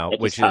 It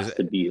which just has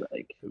to be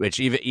like, which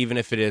even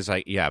if it is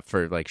like,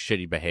 for like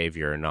shitty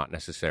behavior and not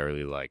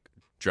necessarily like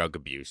drug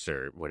abuse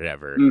or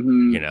whatever,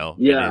 it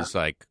is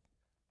like,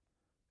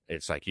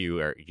 it's like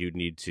you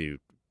need to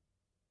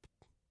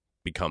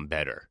become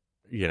better,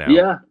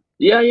 Yeah,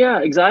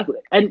 exactly.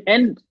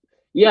 And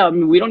yeah, I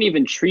mean, we don't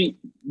even treat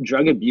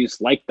drug abuse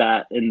like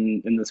that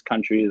in this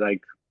country,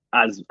 like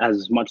as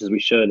much as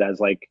we should, as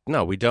like,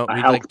 no, we don't. We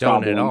like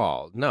don't at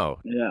all. No.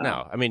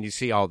 I mean, you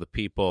see all the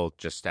people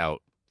just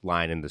out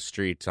lying in the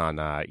streets on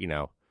Melanie,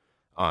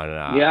 on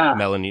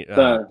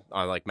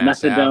like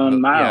Mass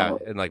methadone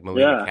Ave, and like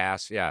Melina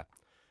Cass, and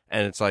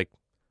it's like,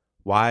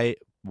 why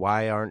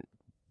aren't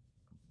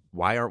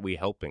we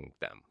helping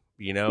them?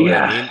 You know what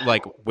I mean?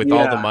 Like with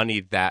all the money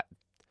that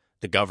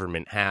the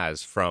government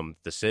has from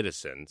the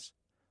citizens,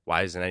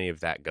 why isn't any of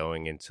that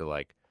going into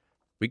like,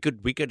 we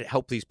could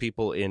help these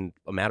people in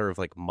a matter of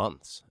like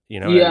months,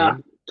 what I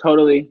mean?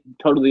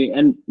 Totally.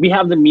 And we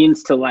have the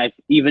means to like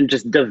even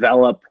just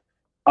develop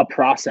a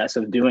process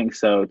of doing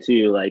so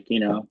too. Like,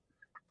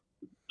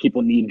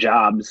 people need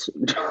jobs,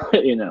 like,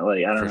 I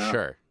don't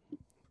know.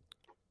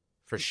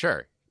 For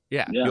sure.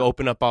 Yeah. You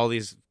open up all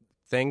these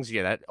things.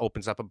 Yeah. That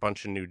opens up a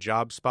bunch of new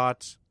job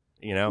spots,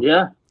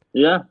 Yeah.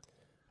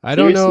 I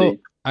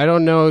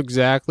don't know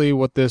exactly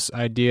what this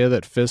idea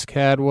that Fisk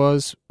had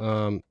was,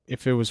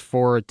 if it was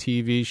for a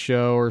TV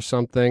show or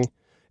something.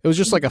 It was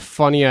just like a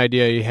funny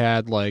idea he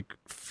had, like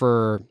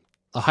for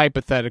a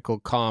hypothetical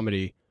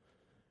comedy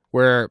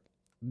where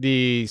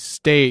the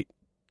state,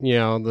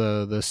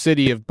 the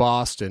city of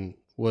Boston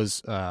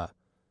was,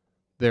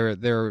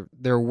 they're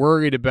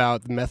worried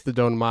about the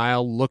methadone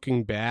mile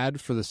looking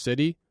bad for the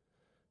city.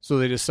 So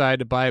they decided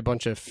to buy a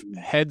bunch of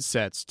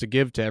headsets to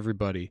give to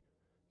everybody.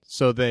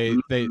 So they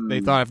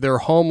thought if they were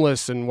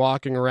homeless and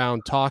walking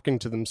around talking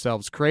to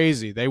themselves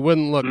crazy, they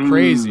wouldn't look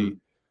crazy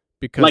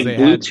because like they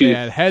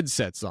had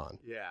headsets on.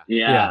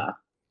 Yeah.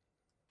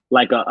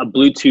 Like a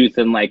Bluetooth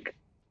and like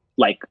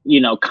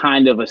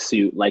kind of a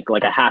suit, like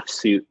a half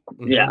suit.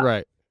 Yeah.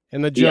 Right.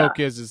 And the joke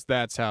is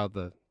that's how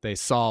they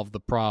solve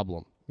the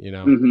problem,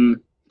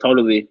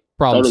 Totally.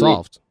 Problem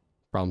solved.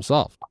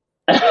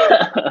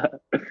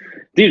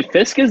 Dude,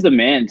 Fisk is the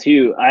man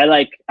too.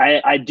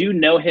 I do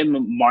know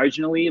him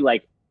marginally.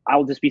 Like,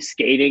 I'll just be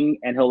skating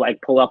and he'll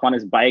like pull up on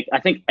his bike.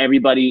 I think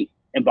everybody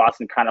in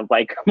Boston kind of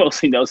like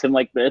mostly knows him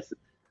like this.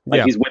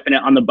 Like he's whipping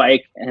it on the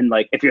bike, and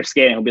like if you're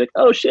skating, he'll be like,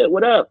 "Oh shit,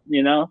 what up?"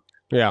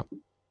 Yeah.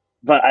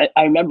 But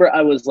I remember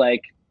I was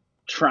like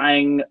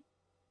trying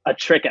a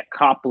trick at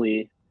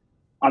Copley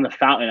on the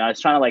fountain. I was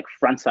trying to like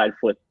frontside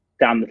flip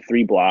down the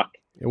 3 block.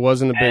 It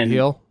wasn't a big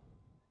heel?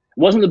 It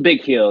wasn't a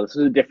big heel. This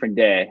was a different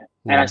day.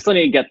 Yeah. And I still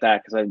didn't get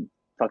that because I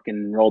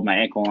fucking rolled my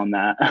ankle on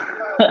that.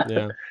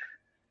 Yeah.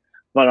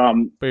 But I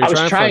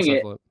was trying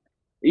it. Flip.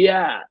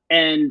 Yeah.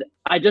 And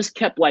I just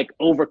kept like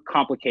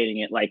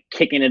overcomplicating it, like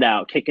kicking it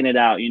out,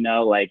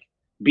 like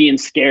being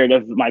scared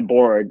of my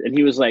board. And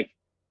he was like,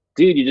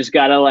 dude, you just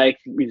gotta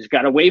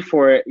wait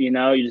for it,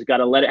 you just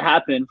gotta let it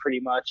happen pretty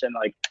much. And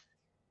like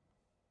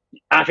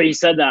after he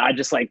said that, I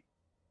just like,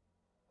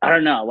 I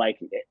don't know, like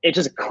it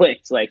just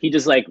clicked. Like he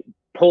just like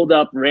pulled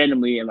up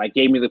randomly and like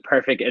gave me the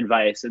perfect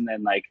advice. And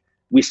then like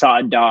we saw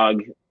a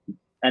dog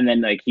and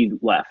then like he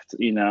left,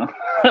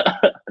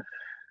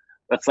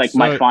 That's like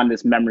my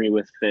fondest memory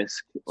with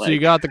Fisk. Like, so you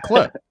got the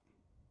clip?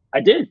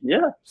 I did,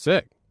 yeah.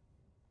 Sick.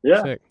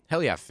 Yeah. Sick.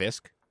 Hell yeah,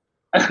 Fisk.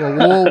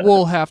 Well,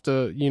 we'll have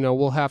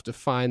to,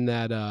 find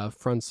that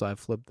frontside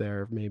flip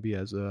there maybe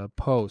as a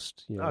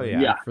post,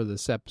 for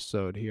this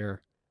episode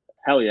here.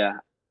 Hell yeah.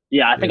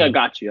 Yeah, I think I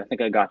got you. I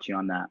think I got you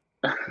on that.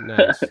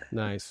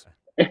 Nice.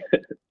 I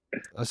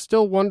was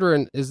still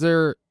wondering, is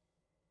there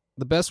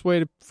the best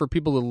way for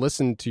people to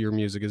listen to your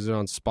music? Is it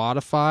on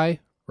Spotify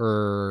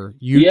or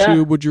YouTube? Yeah.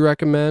 Would you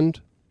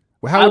recommend?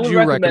 How would you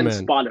recommend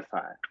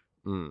Spotify?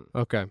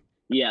 Okay.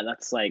 Yeah,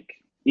 that's like,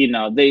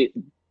 they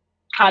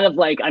kind of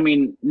like,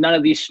 none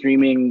of these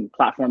streaming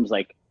platforms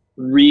like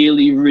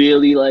really,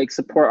 really like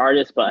support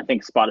artists, but I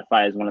think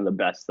Spotify is one of the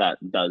best that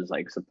does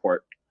like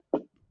support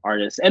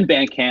artists, and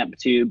Bandcamp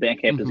too.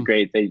 Bandcamp is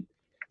great. They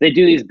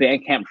do these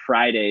Bandcamp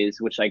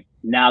Fridays, which like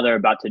now they're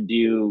about to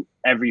do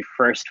every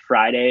first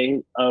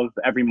Friday of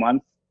every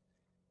month,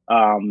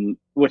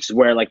 which is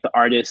where like the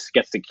artist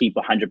gets to keep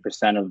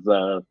 100% of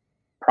the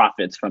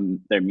profits from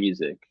their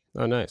music.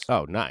 Oh, nice.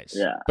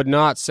 Yeah. But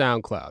not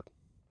SoundCloud.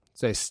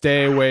 Say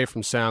stay away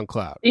from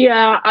SoundCloud.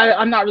 Yeah,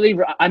 I'm not really.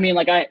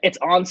 It's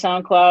on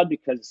SoundCloud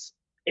because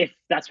if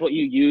that's what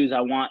you use,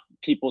 I want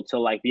people to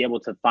like be able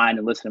to find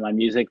and listen to my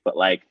music. But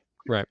like,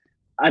 right.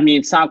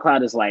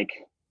 SoundCloud is like,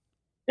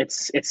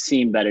 it's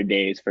seen better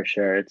days for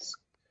sure. It's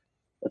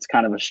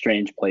kind of a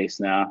strange place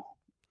now.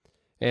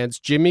 And it's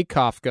Jymmy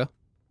Kafka.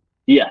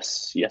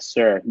 Yes,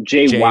 sir.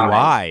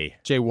 JY.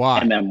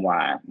 MMY.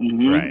 Right.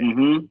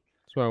 Mm-hmm.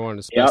 That's what I wanted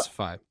to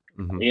specify. Yep.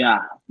 Mm-hmm.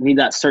 Yeah, need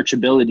that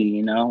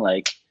searchability.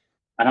 Like,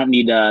 I don't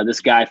need this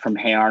guy from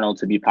Hey Arnold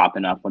to be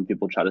popping up when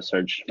people try to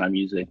search my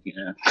music.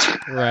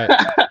 Right.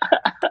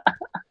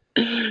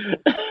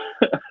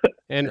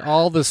 And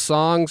all the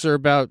songs are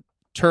about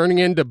turning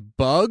into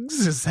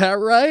bugs? Is that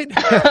right?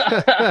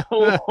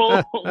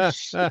 Oh,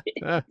 shit,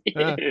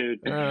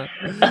 dude.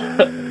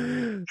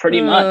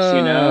 Pretty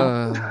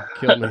much,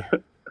 Kill me.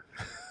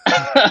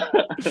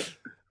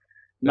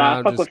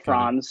 I fuck with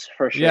Franz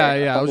for sure.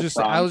 Yeah. I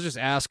was just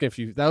asking if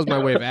you. That was my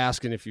way of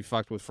asking if you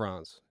fucked with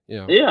Franz.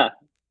 Yeah.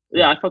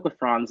 I fuck with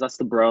Franz. That's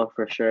the bro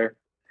for sure.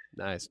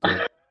 Nice,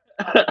 dude.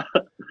 I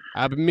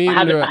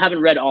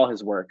haven't read all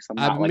his works.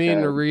 I've been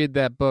meaning to read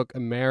that book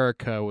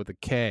America with a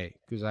K,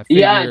 because I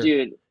figure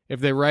dude. If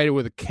they write it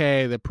with a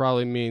K, that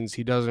probably means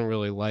he doesn't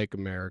really like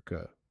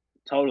America.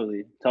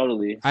 Totally.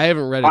 I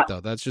haven't read it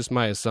though. That's just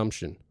my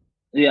assumption.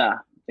 Yeah,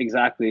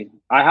 exactly.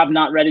 I have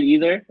not read it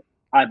either.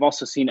 I've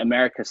also seen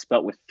America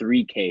spelt with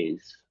 3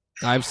 Ks.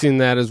 I've seen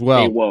that as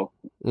well. Hey, whoa.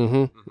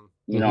 Mm-hmm.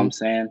 You know what I'm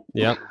saying?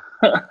 Yep.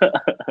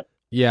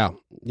 Yeah.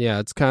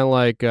 It's kind of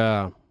like,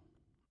 I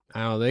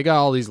don't know, they got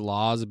all these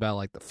laws about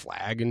like the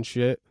flag and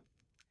shit.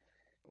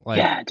 Like,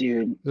 yeah,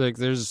 dude. Like,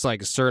 there's just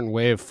like a certain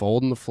way of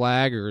folding the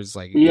flag, or it's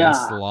like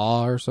against the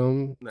law or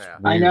something. Yeah.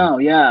 I know,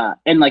 yeah.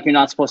 And like, you're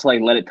not supposed to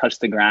like let it touch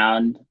the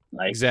ground.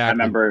 Like, exactly. I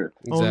remember.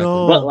 Exactly.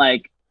 Oh, no. But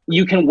like,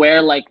 you can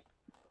wear like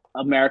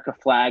America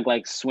flag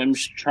like swim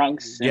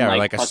trunks. And, or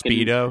like a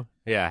Speedo.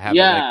 Yeah, have it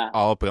like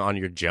all up on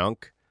your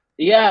junk.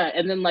 Yeah,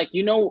 and then like,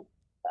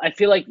 I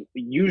feel like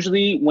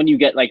usually when you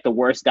get like the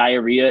worst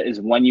diarrhea is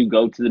when you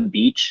go to the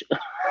beach.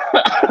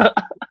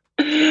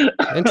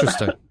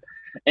 Interesting.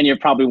 And you're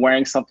probably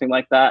wearing something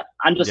like that.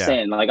 I'm just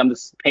saying, like, I'm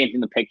just painting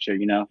the picture,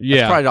 Yeah.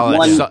 That's probably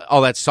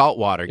all that salt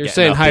water. You're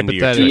saying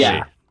hypothetically.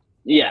 Yeah.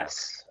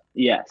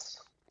 Yes.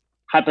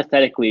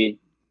 Hypothetically,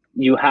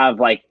 you have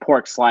like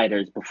pork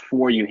sliders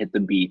before you hit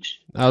the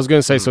beach. I was going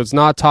to say, so it's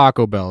not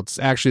Taco Bell. It's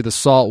actually the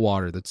salt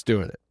water that's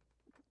doing it.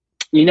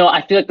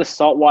 I feel like the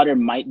salt water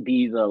might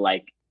be the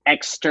like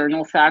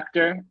external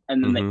factor,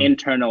 and then the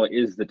internal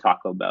is the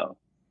Taco Bell,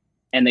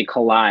 and they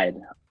collide.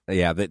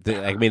 Yeah,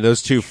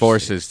 those two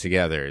forces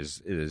together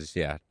is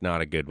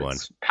not a good one.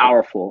 It's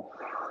powerful.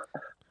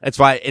 That's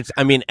why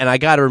and I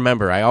got to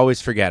remember, I always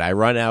forget. I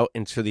run out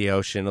into the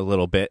ocean a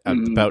little bit,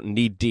 about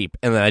knee deep,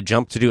 and then I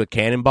jump to do a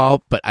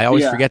cannonball, but I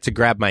always forget to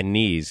grab my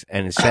knees,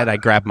 and instead I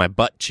grab my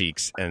butt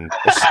cheeks and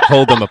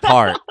hold them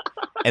apart.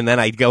 And then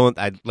I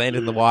land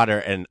in the water,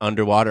 and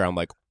underwater I'm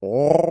like,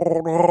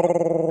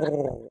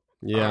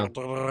 yeah,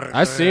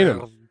 I've seen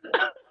him.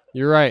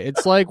 You're right.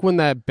 It's like when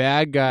that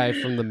bad guy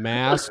from The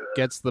Mask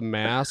gets the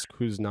mask,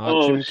 who's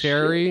not Jim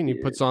Carrey, and he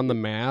puts on the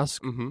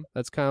mask. Mm-hmm.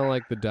 That's kind of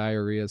like the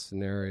diarrhea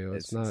scenario.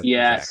 It's not.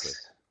 Yes. Exactly.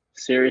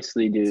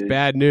 Seriously, dude. It's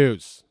bad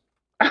news.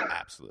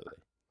 Absolutely.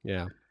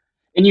 Yeah.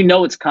 And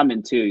it's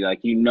coming too. Like,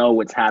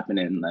 what's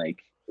happening. Like,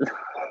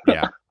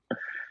 yeah.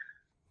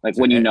 Like,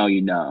 when you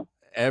know.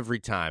 Every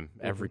time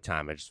I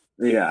just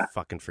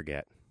fucking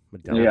forget.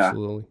 Yeah.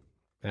 Absolutely.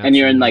 And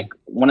you're in like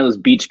one of those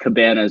beach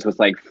cabanas with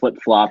like flip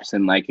flops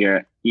and like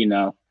your,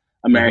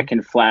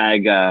 American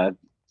flag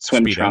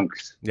swim Speedo.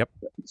 Trunks. Yep.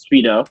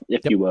 Speedo,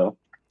 if you will.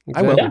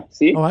 Exactly. I will. Yeah,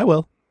 see? Oh, I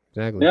will.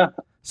 Exactly. Yeah.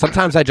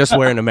 Sometimes I just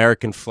wear an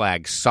American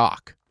flag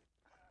sock.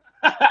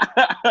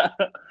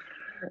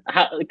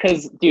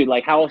 Because, dude,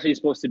 like, how else are you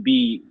supposed to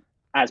be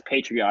as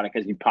patriotic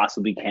as you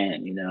possibly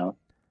can?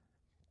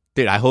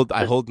 Dude, I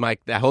hold my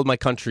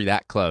country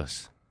that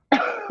close.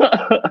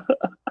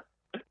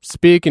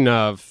 Speaking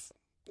of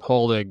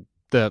holding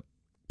the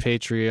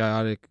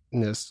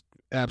patrioticness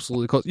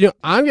absolutely close,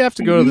 I'm gonna have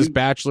to go to this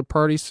bachelor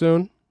party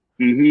soon.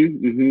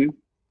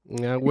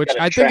 Yeah, which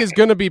I think is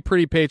going to be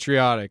pretty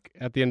patriotic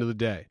at the end of the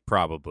day.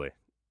 Probably.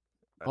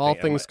 All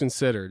things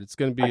considered, it's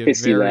going to be a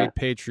very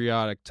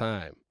patriotic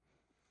time.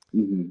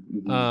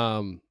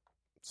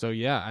 So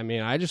yeah, I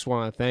mean, I just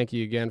want to thank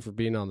you again for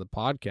being on the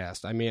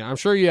podcast. I mean, I'm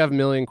sure you have a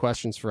million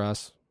questions for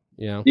us.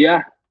 You know?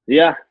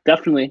 Yeah,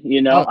 definitely.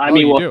 You know,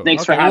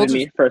 thanks for having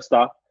me. First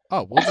off.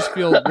 Oh, we'll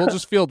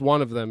just field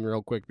one of them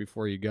real quick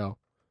before you go.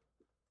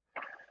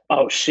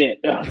 Oh shit!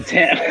 Oh,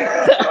 damn.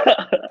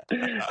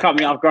 Caught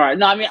me off guard.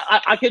 No, I mean,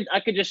 I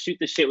could just shoot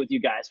the shit with you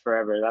guys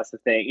forever. That's the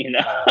thing, you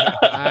know.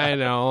 I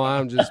know.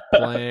 I'm just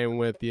playing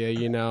with you.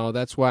 You know,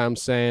 that's why I'm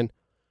saying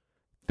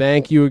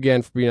thank you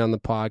again for being on the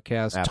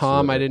podcast. Absolutely.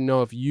 Tom, I didn't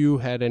know if you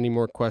had any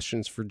more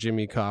questions for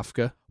Jymmy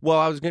Kafka. Well,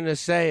 I was gonna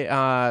say,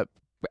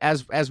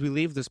 as we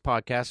leave this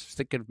podcast, I was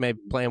thinking of maybe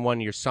playing one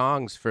of your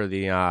songs for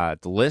the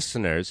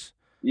listeners.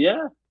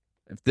 Yeah.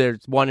 If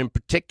there's one in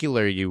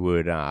particular you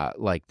would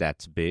like that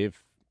to be.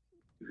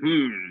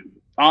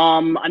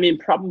 I mean,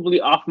 probably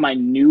off my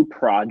new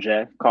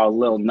project called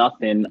Lil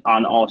Nothin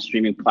on all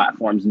streaming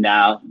platforms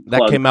now.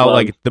 That came out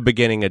like at the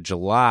beginning of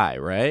July,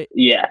 right?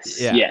 Yes.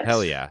 Yeah. Yes.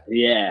 Hell yeah.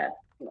 Yeah.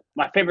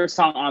 My favorite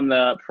song on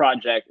the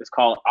project is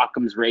called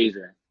Occam's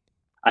Razor.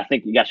 I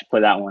think you guys should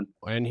play that one.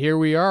 And here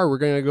we are. We're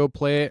going to go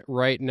play it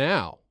right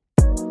now.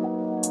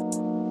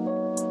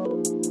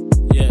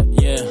 Yeah.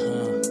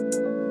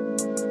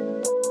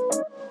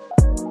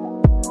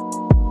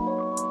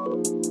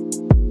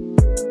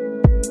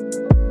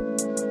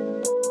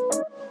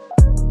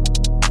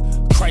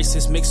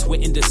 Crisis mixed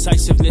with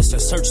indecisiveness, a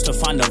search to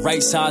find the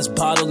right size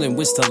bottle in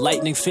which the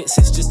lightning fits.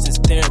 It's just as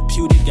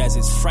therapeutic as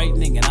it's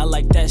frightening, and I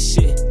like that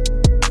shit.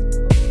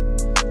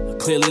 I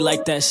clearly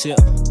like that shit.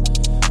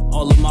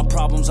 All of my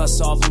problems, I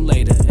solve them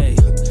later. Hey,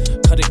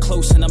 cut it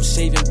close and I'm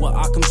shaving with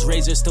Occam's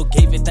razor. Still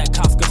gave it that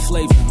Kafka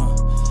flavor.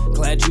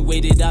 Glad you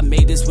waited, I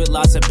made this with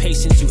lots of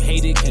patience. You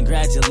hated,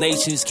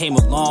 congratulations, came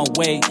a long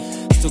way.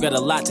 Still got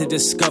a lot to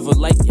discover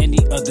like any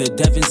other.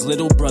 Devin's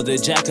little brother,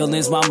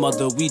 Jacqueline's my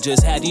mother. We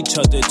just had each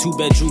other,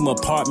 2-bedroom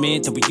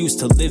apartment that we used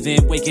to live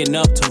in. Waking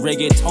up to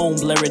reggaeton,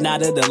 blaring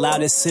out of the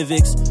loudest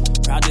Civics.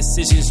 Proud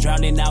decisions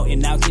drowning out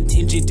and now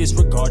contingent.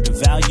 Disregard the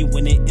value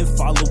in it and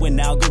follow an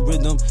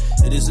algorithm.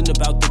 It isn't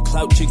about the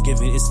clout you're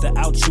giving, it's the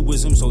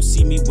altruism. So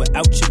see me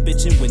without you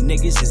bitching when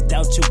niggas just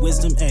doubt your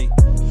wisdom. Ay,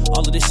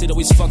 all of this shit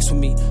always fucks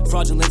with me.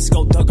 Fraudulent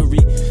skullduggery.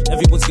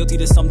 Everyone's guilty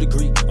to some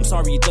degree. I'm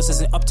sorry it just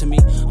isn't up to me.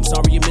 I'm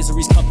sorry your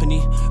misery's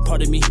company.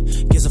 Part of me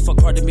gives a fuck,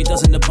 part of me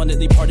doesn't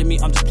abundantly. Part of me,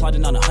 I'm just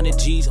plotting on 100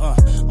 G's.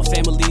 My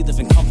family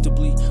living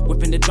comfortably,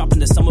 whipping and dropping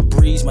the summer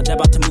breeze. My dad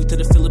about to move to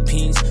the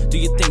Philippines. Do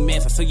your thing,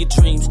 man, fulfill your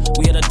dreams.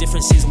 We had our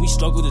differences and we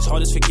struggled as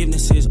hard as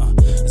forgiveness is.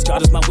 As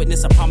God is my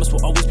witness, I promise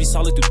we'll always be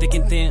solid through thick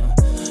and thin.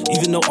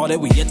 Even though all that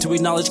we yet to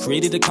acknowledge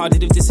created a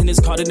cognitive dissonance,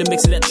 caught in the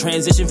mix of that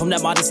transition from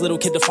that modest little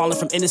kid to falling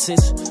from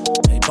innocence.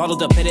 Hey,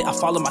 bottled up in it, I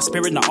follow my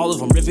spirit, not all of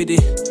them riveted.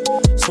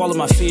 Swallow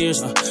my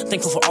fears,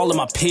 thankful for all of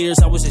my peers.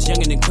 I was just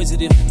young and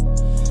inquisitive,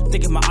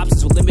 thinking my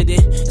options were limited.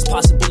 It's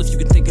possible if you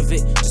can think of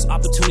it. Just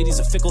opportunity's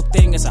a fickle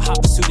thing. It's a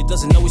hot pursuit, it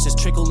doesn't always just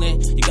trickle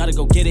in. You gotta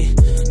go get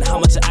it. Now how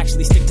much I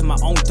actually stick to my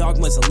own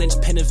dogma is a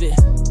linchpin of it.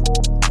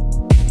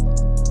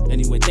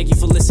 Anyway, thank you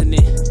for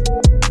listening.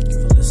 Thank you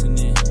for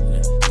listening.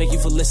 Thank you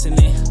for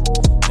listening.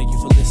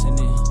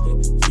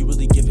 If you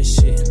really give a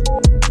shit.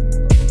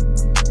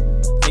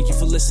 Thank you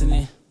for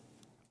listening.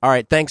 All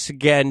right, thanks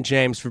again,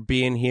 James, for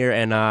being here,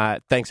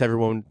 and thanks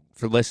everyone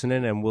for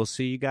listening, and we'll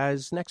see you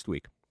guys next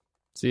week.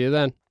 See you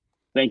then.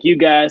 Thank you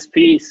guys.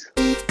 Peace.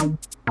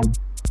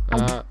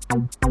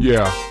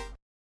 Yeah.